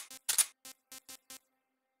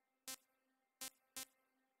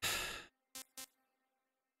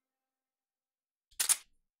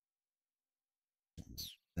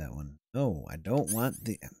 That one. No, I don't want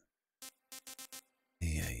the...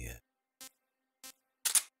 Yeah.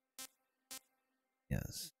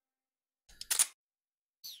 Yes.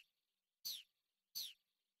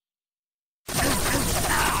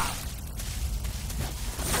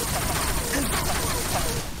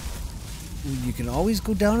 You can always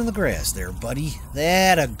go down in the grass there, buddy.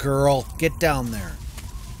 That a girl. Get down there.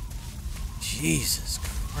 Jesus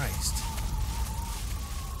Christ.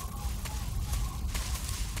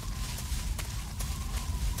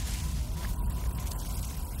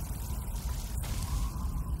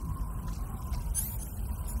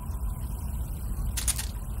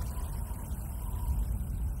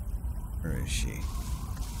 Where is she?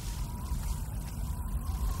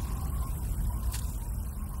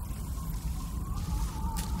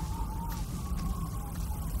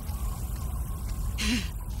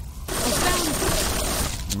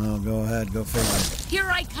 Oh, go ahead. Go figure. Here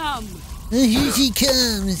I come. Here she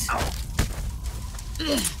comes.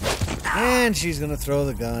 And she's going to throw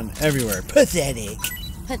the gun everywhere. Pathetic.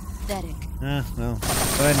 Pathetic. Well, go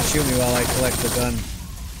ahead and shoot me while I collect the gun.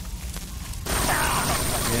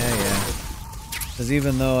 Yeah. Because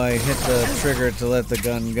even though I hit the trigger to let the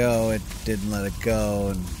gun go, it didn't let it go.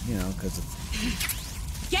 And, you know, because it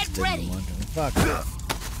Get didn't ready. want to. Fuck off.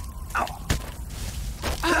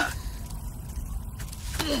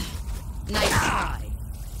 Nice try.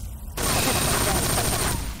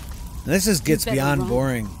 This just gets better beyond run.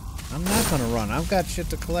 boring. I'm not going to run. I've got shit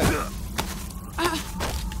to collect. Nope,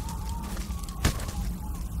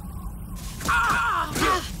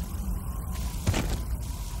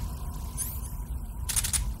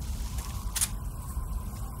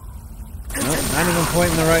 not even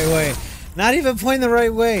pointing the right way. Not even pointing the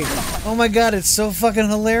right way. Oh my god, it's so fucking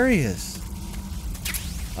hilarious.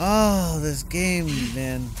 Oh, this game,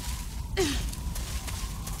 man.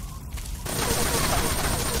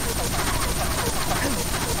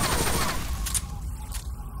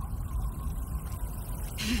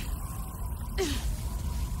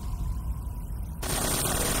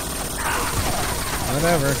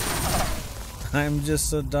 Whatever. I'm just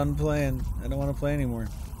so done playing. I don't want to play anymore.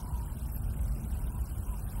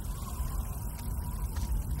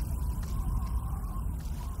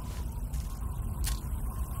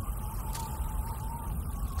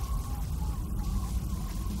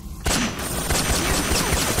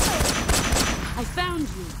 I found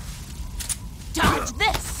you. Dodge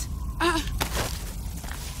this.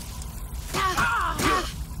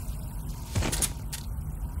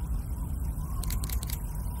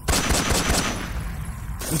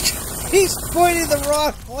 He's pointing the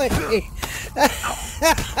wrong way.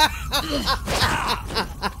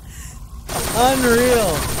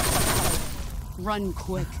 Unreal. Run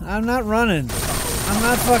quick. I'm not running. I'm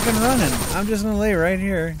not fucking running. I'm just gonna lay right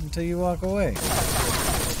here until you walk away.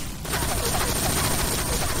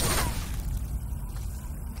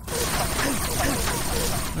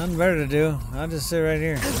 Nothing better to do. I'll just sit right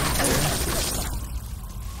here.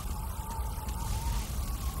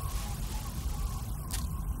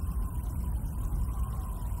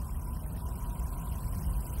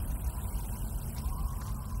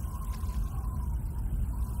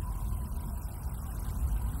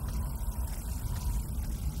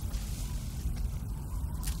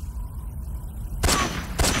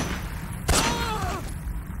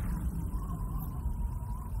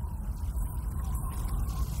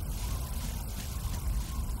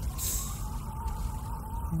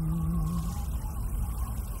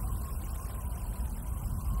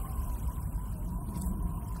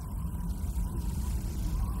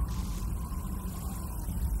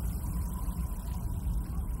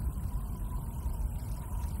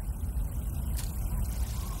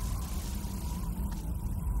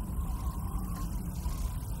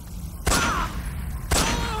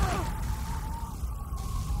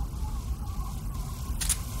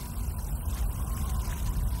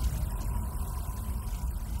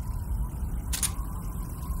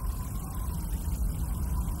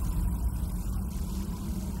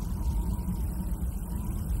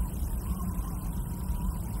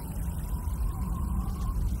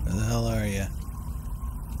 Where the hell are you?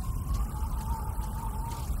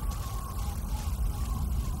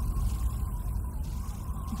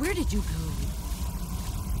 Where did you go?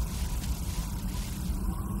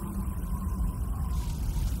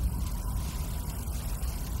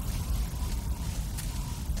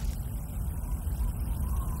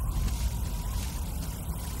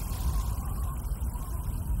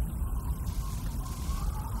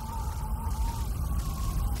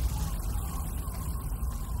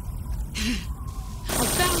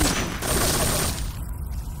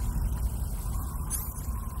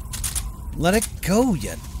 Let it go,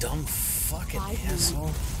 you dumb fucking asshole.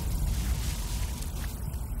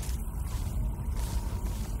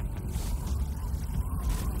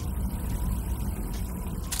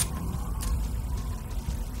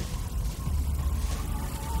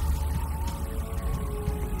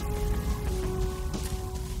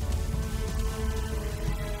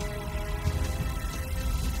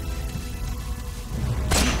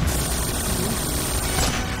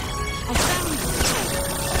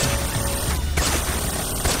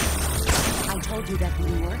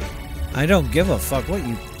 I don't give a fuck what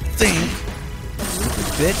you think, stupid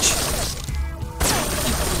bitch.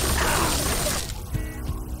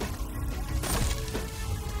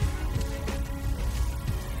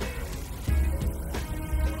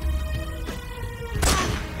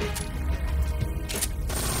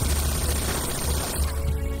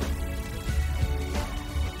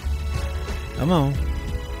 Come on.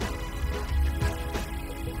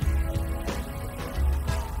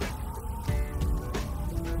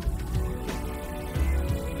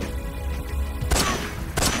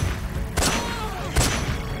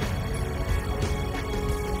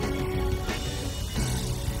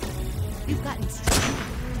 You've gotten strong.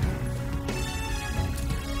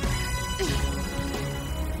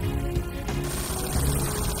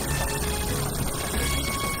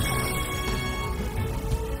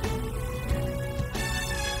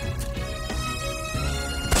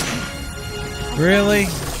 Really?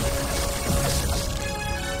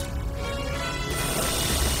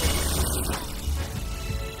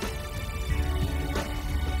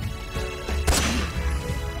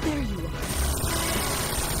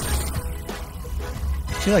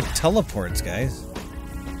 She like teleports, guys.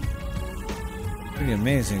 Pretty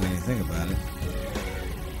amazing when you think about it.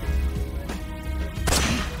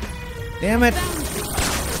 Damn it!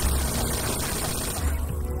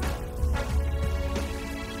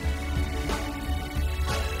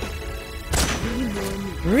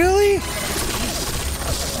 Really?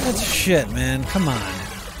 That's shit, man. Come on.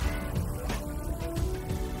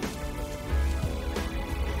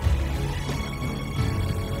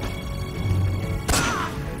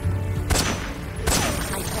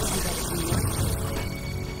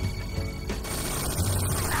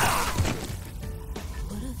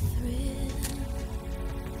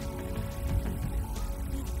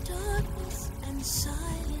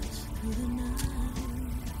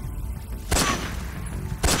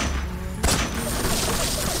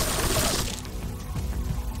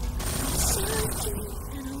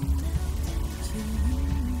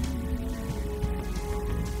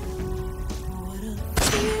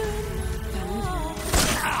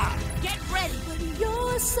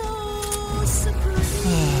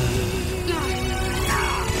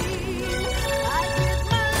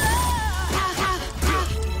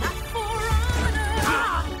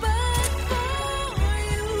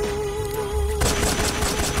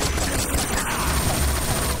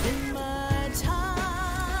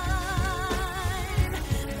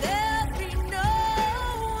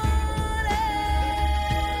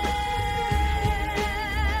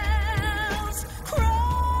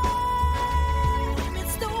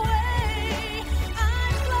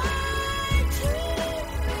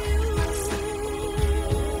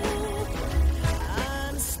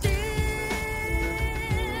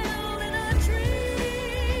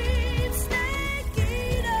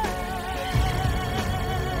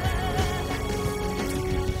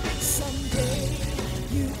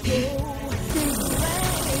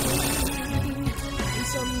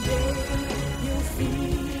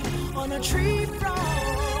 tree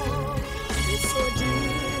frog. It's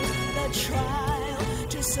ordeal, the trial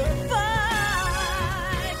to survive.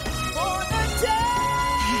 For the day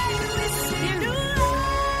we see new light,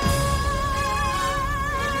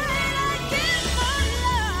 I give my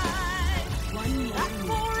life. One not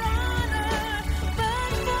for honor,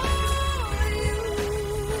 but for you.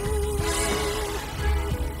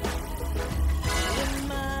 In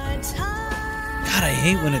my time. God, I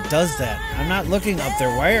hate when it does that. I'm not looking up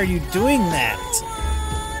there. Why are you doing that?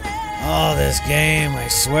 Oh, this game, I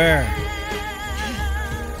swear.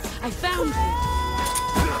 I found you.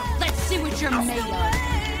 Let's see what you're made of.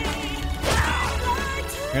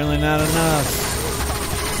 Apparently not enough.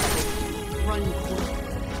 Run quick.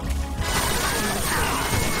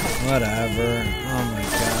 Whatever. Oh my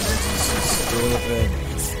god, this is so stupid.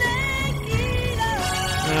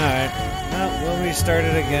 Alright. Well, we'll restart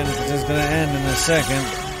it again because it's going to end in a second.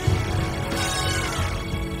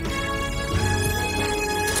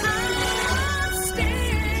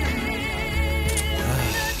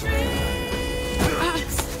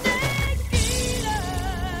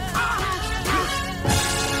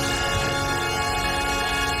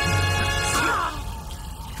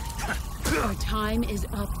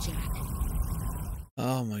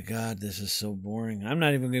 Oh my god, this is so boring. I'm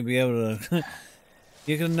not even going to be able to...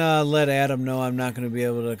 You can let Adam know I'm not going to be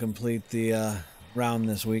able to complete the round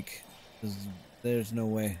this week. 'Cause there's no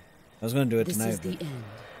way. I was going to do it This tonight, is the but end.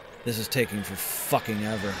 this is taking for fucking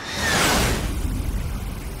ever.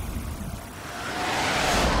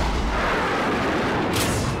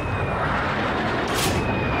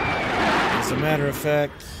 As a matter of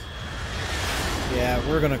fact, yeah,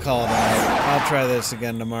 we're going to call it a night. I'll try this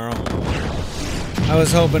again tomorrow. I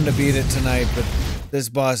was hoping to beat it tonight, but this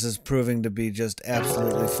boss is proving to be just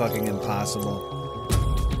absolutely fucking impossible.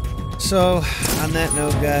 So, on that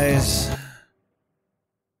note, guys,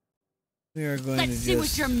 we are going Let's see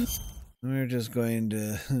what you're. we're just going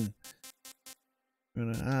to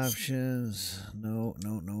go to options. No.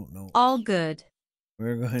 All good.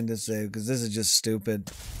 We're going to save because this is just stupid.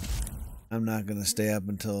 I'm not going to stay up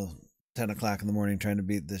until 10 o'clock in the morning trying to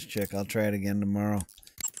beat this chick. I'll try it again tomorrow.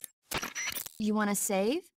 You want to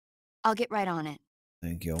save? I'll get right on it.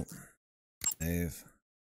 Thank you. Save.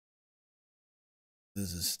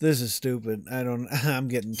 This is stupid. I'm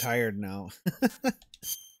getting tired now.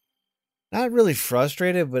 Not really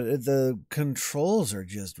frustrated, but the controls are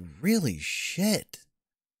just really shit.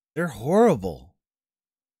 They're horrible.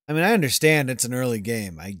 I mean, I understand it's an early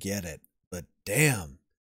game. I get it. But damn.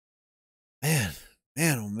 Man,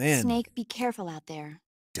 oh man. Snake, be careful out there.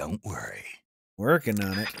 Don't worry. Working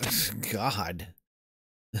on it. God.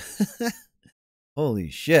 Holy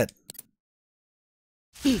shit.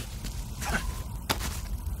 Here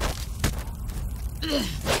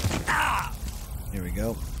we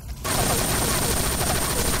go.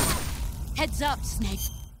 Heads up, Snake.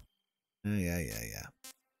 Yeah.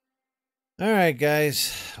 All right,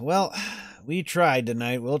 guys. Well, we tried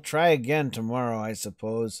tonight. We'll try again tomorrow, I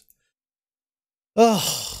suppose.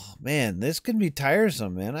 Oh, man, this can be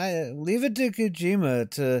tiresome, man. I leave it to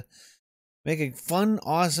Kojima to make a fun,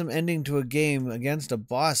 awesome ending to a game against a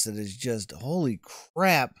boss that is just, holy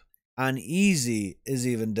crap, on easy is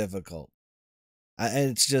even difficult.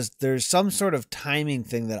 It's just, there's some sort of timing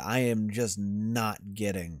thing that I am just not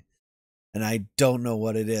getting. And I don't know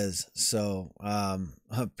what it is. So,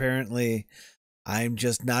 apparently, I'm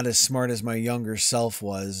just not as smart as my younger self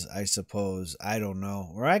was, I suppose. I don't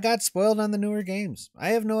know. Or I got spoiled on the newer games. I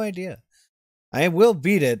have no idea. I will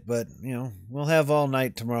beat it, but, you know, we'll have all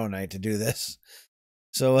night tomorrow night to do this.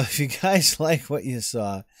 So if you guys like what you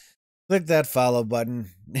saw, click that follow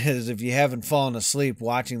button. As if you haven't fallen asleep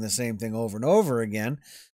watching the same thing over and over again,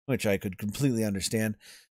 which I could completely understand.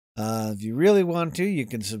 If you really want to, you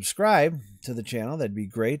can subscribe to the channel. That'd be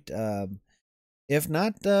great. If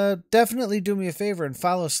not, definitely do me a favor and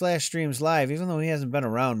follow /streams live, even though he hasn't been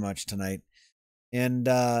around much tonight. And,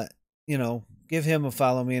 you know, give him a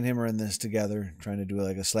follow. Me and him are in this together, trying to do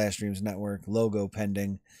like a /streams network, logo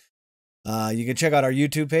pending. You can check out our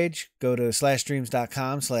YouTube page. Go to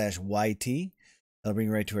 /streams.com/YT. That'll bring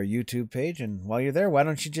you right to our YouTube page. And while you're there, why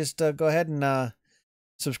don't you just go ahead and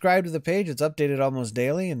subscribe to the page. It's updated almost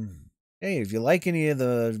daily. And hey, if you like any of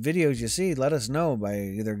the videos you see, let us know by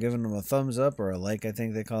either giving them a thumbs up or a like, I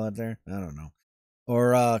think they call it there. I don't know.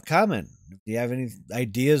 Or comment. If you have any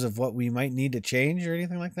ideas of what we might need to change or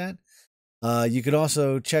anything like that. You could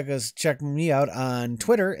also check me out on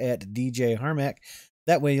Twitter at DJ Harmack.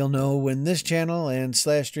 That way you'll know when this channel and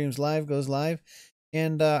 /streams live goes live.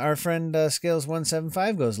 And our friend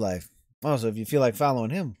Scales175 goes live. Also, if you feel like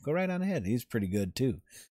following him, go right on ahead. He's pretty good, too.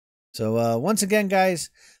 So, once again,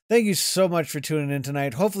 guys, thank you so much for tuning in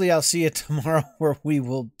tonight. Hopefully, I'll see you tomorrow where we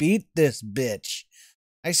will beat this bitch.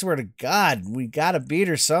 I swear to God, we gotta beat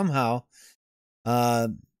her somehow.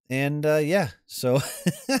 Yeah, so,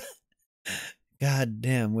 God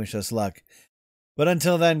damn, wish us luck. But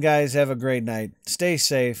until then, guys, have a great night. Stay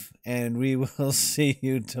safe, and we will see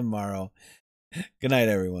you tomorrow. Good night,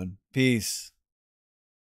 everyone. Peace.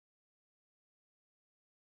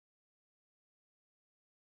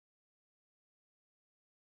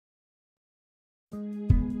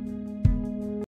 Thank you.